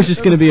 I thought it was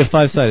just going to be a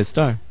 5-sided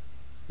star.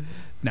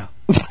 No.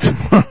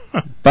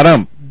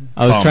 Ba-dum.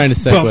 I was trying to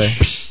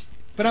segue.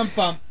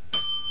 Ba-dum-bum.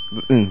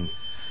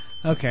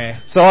 Okay.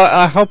 So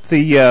I hope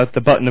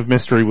the button of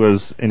mystery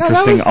was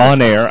interesting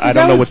on air. I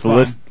don't know what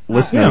the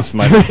listeners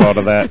might have thought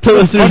of that. The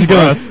listeners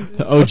going,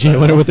 oh gee, I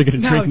wonder what they're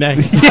going to drink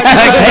next.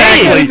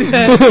 Yeah,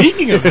 exactly.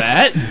 Speaking of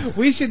that,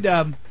 we should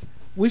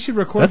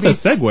record.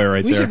 That's a segue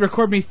right there. We should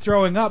record me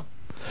throwing up.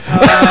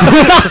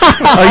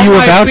 Are you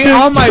about to?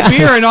 All my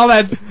beer and all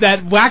that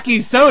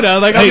wacky soda.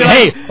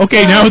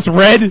 Okay, now it's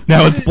red,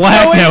 now it's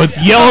black, now it's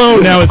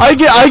yellow, now it's... I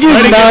give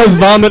Niles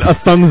Vomit a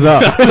thumbs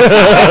up. He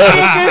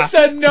gets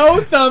a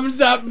no thumbs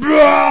up.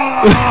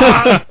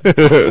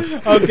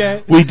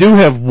 Okay. We do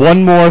have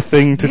one more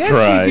thing to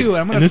try. We do.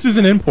 And this is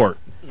an import.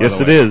 Yes,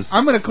 it is.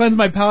 I'm going to cleanse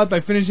my palate by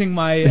finishing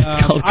my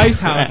ice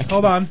house.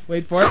 Hold on.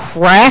 Wait for it.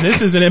 Crack?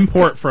 This is an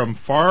import from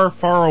far,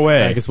 far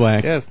away. Whack is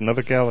whack. Yes,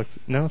 another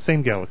galaxy. No,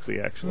 same galaxy,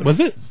 actually. Was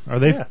it? Are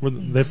they? Yeah. Were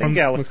they same from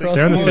galaxy.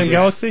 They're in the same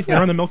galaxy? Yeah.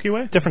 They're on the Milky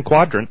Way? Different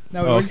quadrant.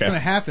 No, we're just going to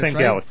have this, same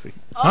right? galaxy.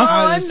 Huh?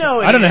 I know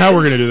it. I don't know how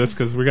we're going to do this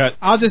because we got...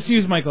 I'll just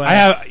use my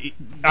glass.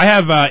 I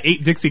have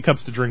 8 Dixie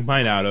cups to drink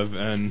mine out of,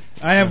 and...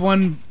 I have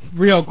one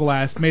real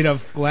glass made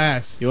of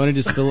glass. You want to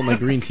just fill up my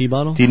green tea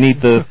bottle? Do you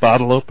need the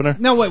bottle opener?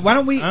 No, wait, why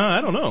don't we...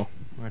 I don't know.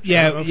 Actually,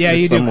 yeah,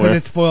 you do, somewhere.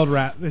 because it's foiled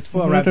wrap. It's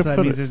foiled wrap, so that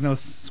put means it? there's no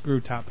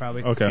screw top,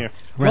 probably. Okay.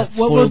 Well,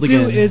 what we'll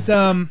do is,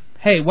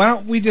 hey, why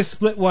don't we just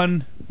split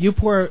one? You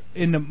pour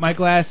into my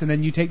glass, and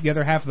then you take the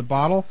other half of the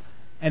bottle,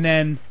 and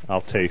then...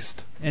 I'll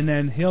taste. And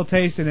then he'll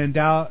taste, and then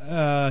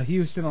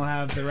Houston will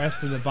have the rest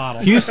of the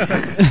bottle. Houston?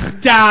 When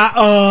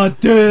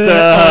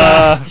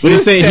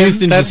you say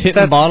Houston just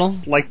hitting the bottle?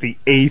 Like the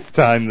 8th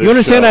time this You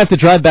understand show. I have to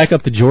drive back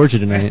up to Georgia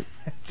tonight.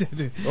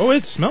 Oh,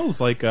 it smells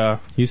like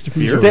Houston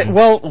from beer. Georgia.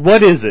 Well,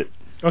 what is it?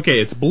 Okay,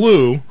 it's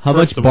blue. How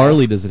much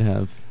barley does it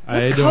have?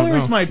 What color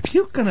is my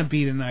puke gonna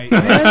be tonight,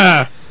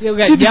 man? You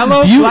got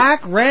yellow,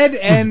 black, red,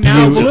 and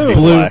now blue.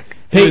 Black.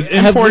 Hey, it was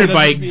imported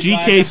by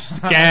GK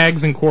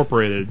Skaggs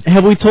Incorporated.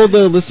 Have we told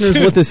the listeners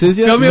what this is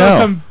yet? Tell me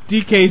some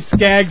DK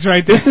Skaggs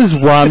right there. This is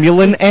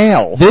Romulan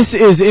ale. This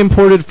is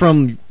imported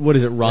from, what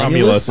is it,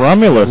 Romulus?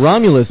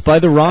 Romulus, by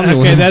the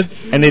Romulans.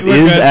 Okay, and it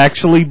is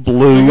actually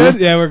blue. We're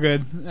good? Yeah, we're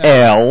good.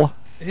 Ale.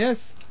 Yes.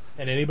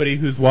 And anybody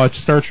who's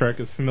watched Star Trek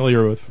is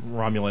familiar with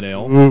Romulan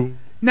ale.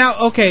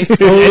 Now, okay.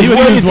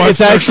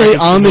 It's actually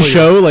on the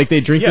show, like they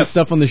drink this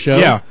stuff on the show?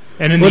 Yeah.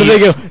 And what do they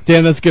go?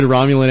 Damn, that's good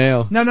Romulan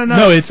ale. No.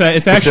 No, it's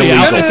actually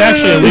illegal. It's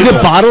actually illegal. Is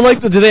it bottled like?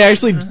 Do they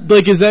actually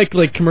like? Is that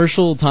like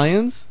commercial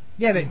tie-ins?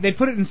 Yeah, they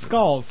put it in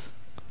skulls.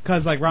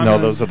 Because like Romulan. No,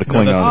 those are the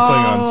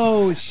Klingons.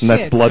 Oh shit! And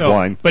that's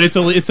bloodline. No, but it's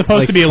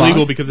supposed to be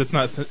illegal because it's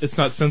not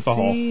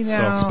synthahol.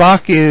 So.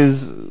 Spock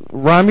is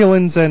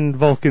Romulans and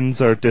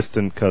Vulcans are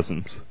distant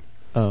cousins.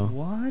 Oh.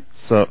 What?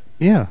 So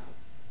yeah.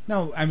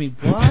 No, I mean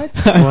what?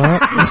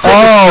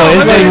 Oh,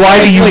 is it?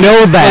 Why do you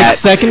know that? Like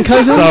second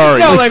cousin?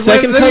 Sorry. No, like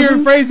second let me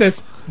cousin? rephrase this.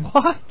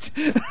 What?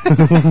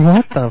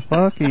 What the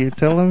fuck are you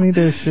telling me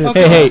this shit?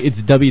 Okay. Hey, it's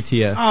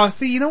WTF. Oh,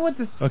 see, you know what?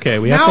 Okay,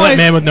 we have to let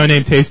Man with No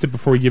Name taste it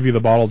before we give you the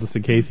bottle, just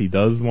in case he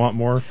does want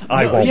more.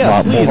 I won't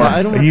want please, more.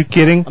 are you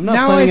kidding? I'm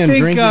not planning on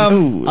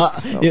drinking.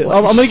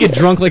 I'm gonna get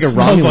drunk like a Romulan.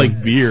 Smells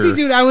like beer.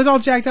 See, dude, I was all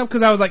jacked up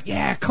because I was like,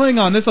 yeah,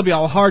 Klingon, this will be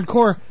all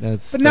hardcore.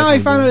 But now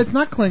I found out it's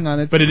not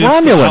Klingon. It's but it is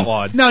Romulan.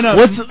 outlawed. No.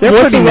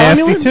 They're pretty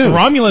nasty Romulans? too. The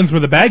Romulans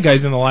were the bad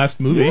guys in the last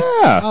movie.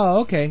 Yeah. Oh,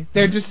 okay.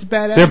 They're just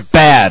badass. They're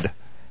bad.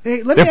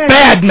 Hey, let They're me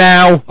bad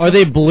now. Are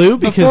they blue?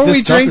 Because Before this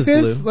we stuff drink is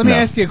this, blue. let me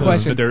ask you a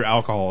question. But their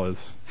alcohol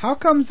is. How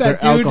comes that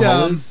Their dude?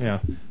 alcohol is? Yeah.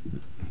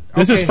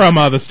 This is from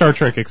the Star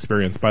Trek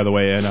experience, by the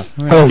way. And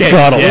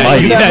God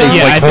Almighty!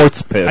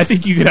 Horse piss. I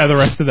think you could have the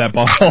rest of that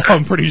bottle.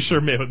 I'm pretty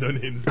sure Man with No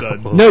Name's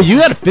done. No, you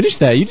got to finish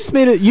that. You just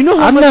made it. You know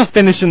how I'm much not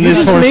finishing this.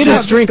 You just made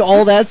us drink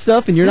all that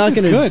stuff, and you're not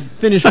going to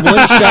finish one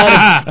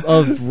shot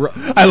of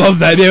I love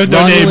that. Man with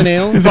No Name.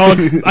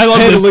 I love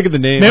this. Look at the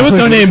name. Man with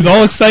No Name's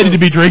all excited to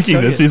be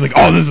drinking this. He's like,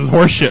 "Oh, this is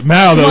horseshit."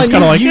 Mao, though, it's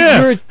kind of like,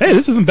 hey,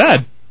 this isn't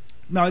bad.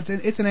 No,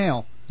 it's an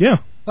ale. Yeah.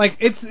 Like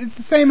it's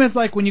the same as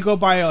like when you go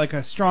buy like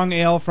a strong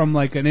ale from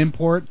like an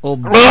import.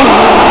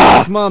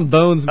 Come on,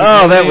 Bones.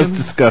 Oh, that was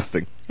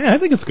disgusting. Yeah, I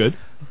think it's good.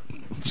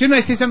 Shouldn't I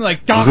say something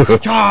like Doctor?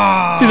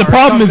 See, the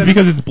problem is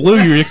because it's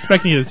blue, you're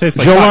expecting it to taste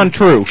like Jolan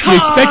True.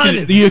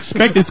 You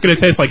expect it's going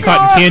to taste like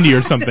cotton candy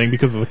or something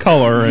because of the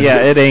color. And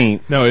it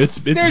ain't. No, it's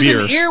There's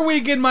beer. An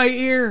earwig in my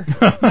ear.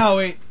 No,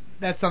 wait,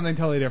 that's something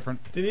totally different.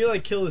 Did he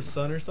like kill his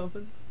son or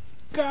something?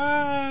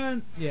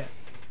 God, yeah.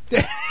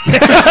 Nobody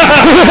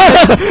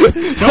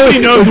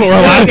knows what we're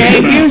laughing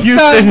at.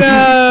 Houston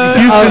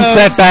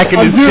sat back in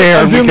his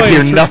chair and we could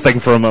hear nothing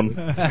from him.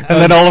 And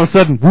then all of a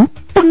sudden, whoop,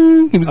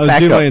 boom, he was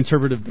back doing up. my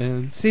interpretive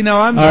dance. See, no,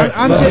 I'm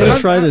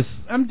gonna try this.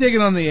 I'm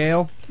digging on the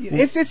ale.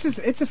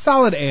 It's a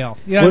solid ale.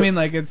 You know what I mean?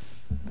 Like it's.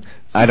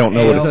 I don't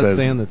know what it says.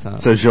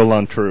 It says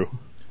Jolan True.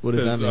 What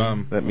does that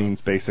mean? That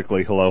means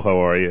basically, hello,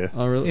 how are you?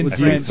 Oh, really? I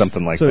think it's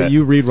something like that. So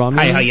you read Romulan?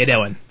 Hi, how you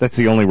doing? That's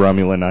the only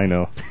Romulan I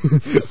know.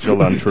 It's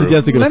Jolan True. Did you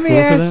have to go to Let me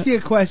school for ask that? you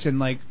a question.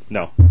 Like,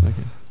 no. Okay.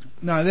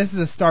 No, this is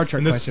a Star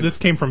Trek question. This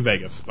came from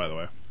Vegas, by the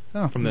way.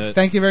 Oh, from the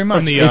thank you very much.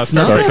 From the It's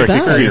not Star that Trek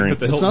bad. experience.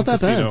 It's not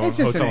that bad. It's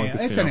just an ale.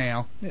 It's an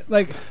ale.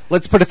 Like,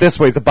 let's put it this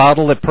way: the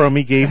bottle that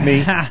Promi gave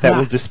me, that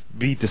will just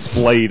be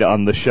displayed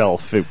on the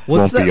shelf. It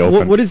won't be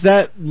open. What is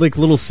that like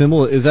little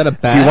symbol? Is that a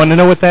bat? Do you want to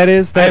know what that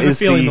is? That is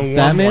the warm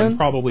Batman? one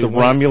probably the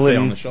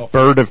Romulan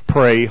bird of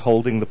prey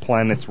holding the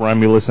planets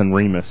Romulus and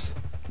Remus.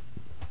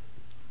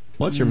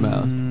 Watch your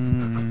mouth.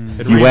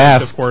 You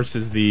asked. Of course,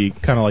 is the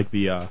kind of like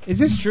the. Is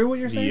this true? What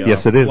you're saying?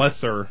 Yes, it is.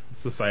 Lesser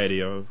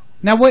society of.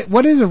 Now,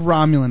 what is a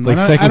Romulan? Like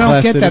I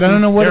don't get that. I don't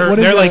know what.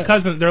 They're like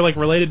cousins. They're like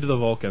related to the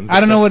Vulcans. I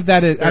don't know what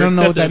that is. I don't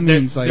know what that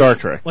means. Star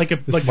Trek.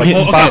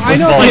 Spock. I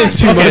know.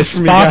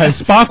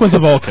 Spock was a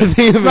Vulcan.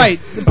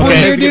 Right.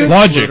 Okay.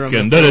 Logic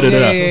and da da da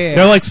da.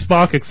 They're like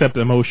Spock except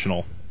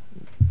emotional.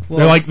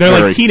 They're like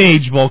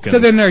teenage Vulcans. So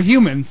then they're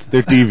humans.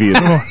 They're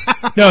devious.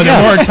 No,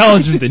 they're more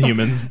intelligent than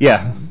humans.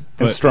 Yeah.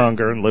 And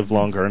stronger and live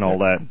longer and all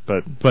that,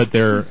 but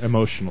they're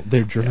emotional.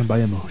 They're driven by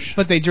emotion.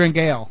 But they drink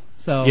ale.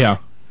 So yeah.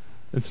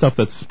 It's stuff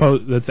that's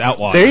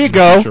outlawed. There you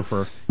go.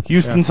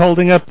 Houston's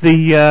holding up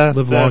the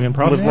live long and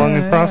prosper. Live long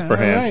and prosper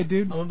hand. All right,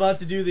 dude. I'm about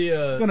to do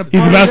the.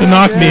 He's about to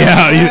knock me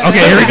out.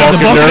 Okay, here we go.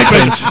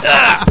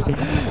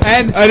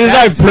 And I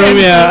just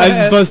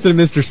busted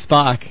Mr.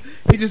 Spock.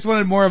 He just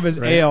wanted more of his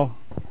ale.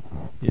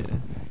 Yeah.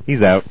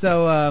 He's out.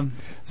 So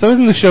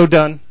isn't the show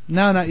done?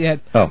 No, not yet.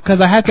 Oh.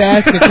 Because I have to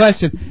ask a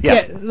question.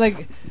 Yeah.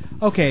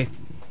 Okay.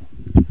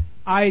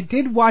 I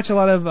did watch a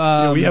lot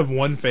of. We have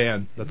one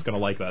fan that's gonna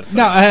like that.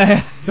 No,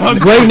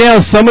 right now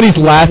somebody's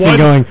laughing,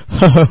 going,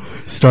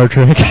 "Star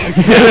Trek."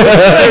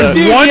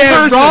 There's one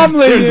person.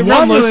 There's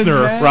one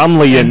listener.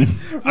 Romulans.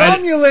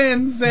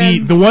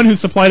 The one who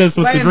supplied us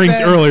with the drinks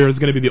earlier is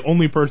going to be the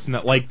only person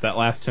that liked that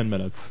last 10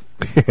 minutes.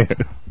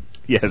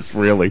 Yes,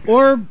 really.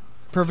 Or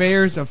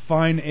purveyors of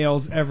fine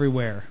ales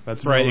everywhere.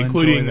 That's right,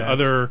 including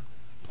other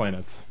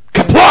planets.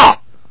 Kapla!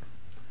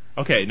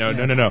 Okay, no.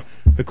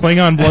 The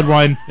Klingon blood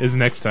wine is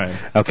next time.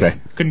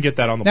 Okay. Couldn't get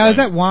that on the Now, plane. is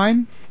that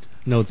wine?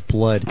 No, it's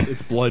blood.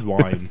 It's blood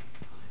wine.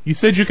 You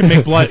said you could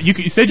make blood.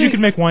 You said you could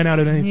make wine out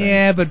of anything.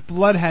 Yeah, but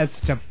blood has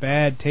such a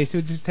bad taste. It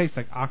would just taste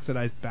like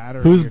oxidized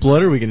batter. Whose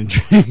blood are we going to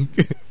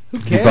drink? Who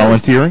cares? You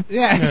volunteering?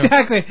 Yeah,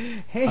 exactly.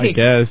 Hey, I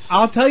guess.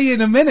 I'll tell you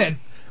in a minute.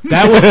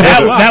 That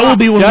will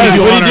be when we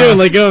do. What are you doing?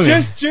 Let go of me.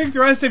 Just drink the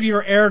rest of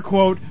your air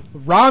quote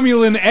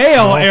Romulan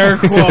ale air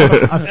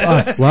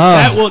quote.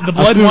 Wow. The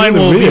blood wine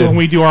will be when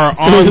we do our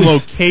on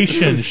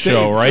location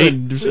show, right?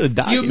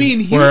 You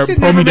mean where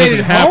Houston never Promi made doesn't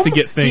it have home? to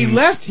get things He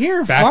left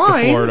here back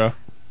fine. to Florida.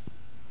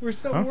 We're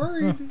so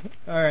worried.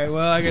 All right,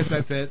 well, I guess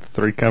that's it.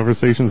 3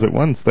 conversations at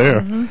once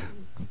there. Mm-hmm.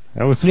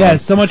 That was fun. Yeah,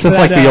 so much just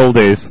for like that, the old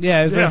days. Yeah,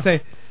 I was going to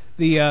say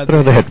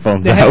throw the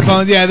headphones out.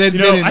 Headphones, yeah, they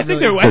I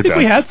think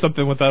we had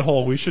something with that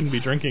whole we shouldn't be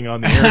drinking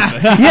on the air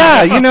thing.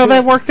 Yeah,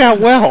 that worked out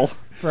well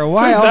for a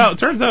while.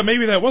 Turns out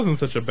maybe that wasn't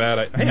such a bad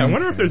idea. Hey, I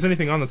wonder if there's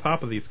anything on the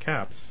top of these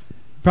caps.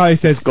 Probably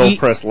says Gold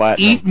Press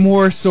Latin. Eat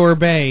more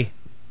sorbet.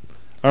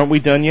 Aren't we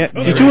done yet?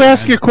 Did you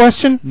ask your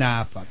question?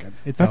 Nah, fuck it.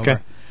 It's okay.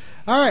 Over.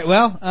 All right,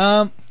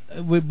 well,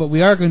 but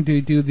we are going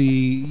to do the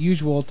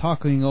usual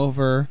talking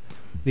over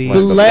the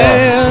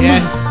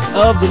land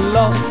of the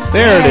lost.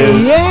 There it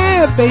is.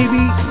 Yeah,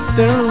 baby.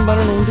 Maybe we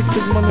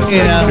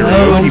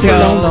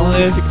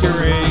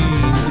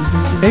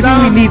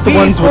need the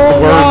ones with the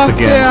words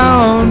again.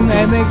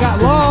 And they got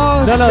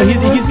lost. No,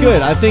 he's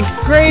good. I think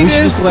we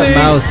should just let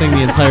Mao sing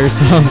the entire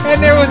song.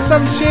 And there was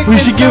some chick. We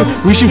should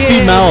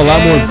feed Mao a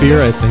lot more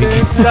beer, I think.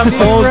 Some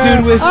old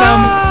dude with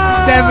some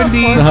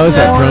 70s. So how is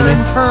that, Promi?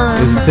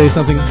 Does it say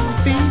something?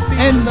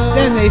 And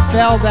then they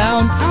fell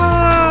down.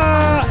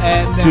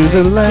 And to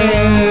the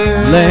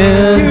land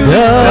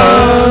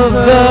of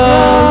the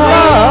lost.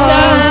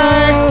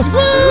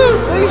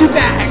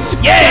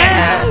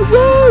 Yeah!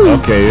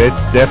 Okay, it's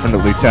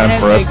definitely time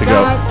for us to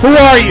go. Who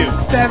are you?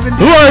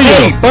 Who are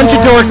you?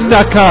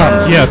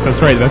 Bunchofdorks.com. Yes,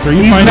 that's right. That's where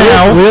you find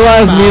out.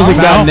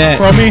 RealizeMusic.net.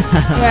 From me.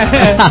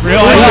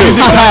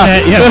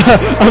 RealizeMusic.net. Yes.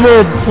 I'm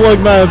gonna plug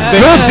my.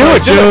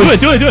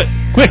 Do it.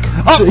 Quick.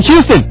 Oh,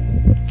 Houston.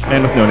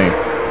 Man with no name.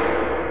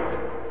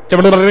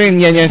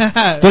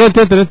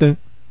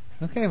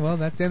 Okay, well,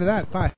 that's the end of that. Bye.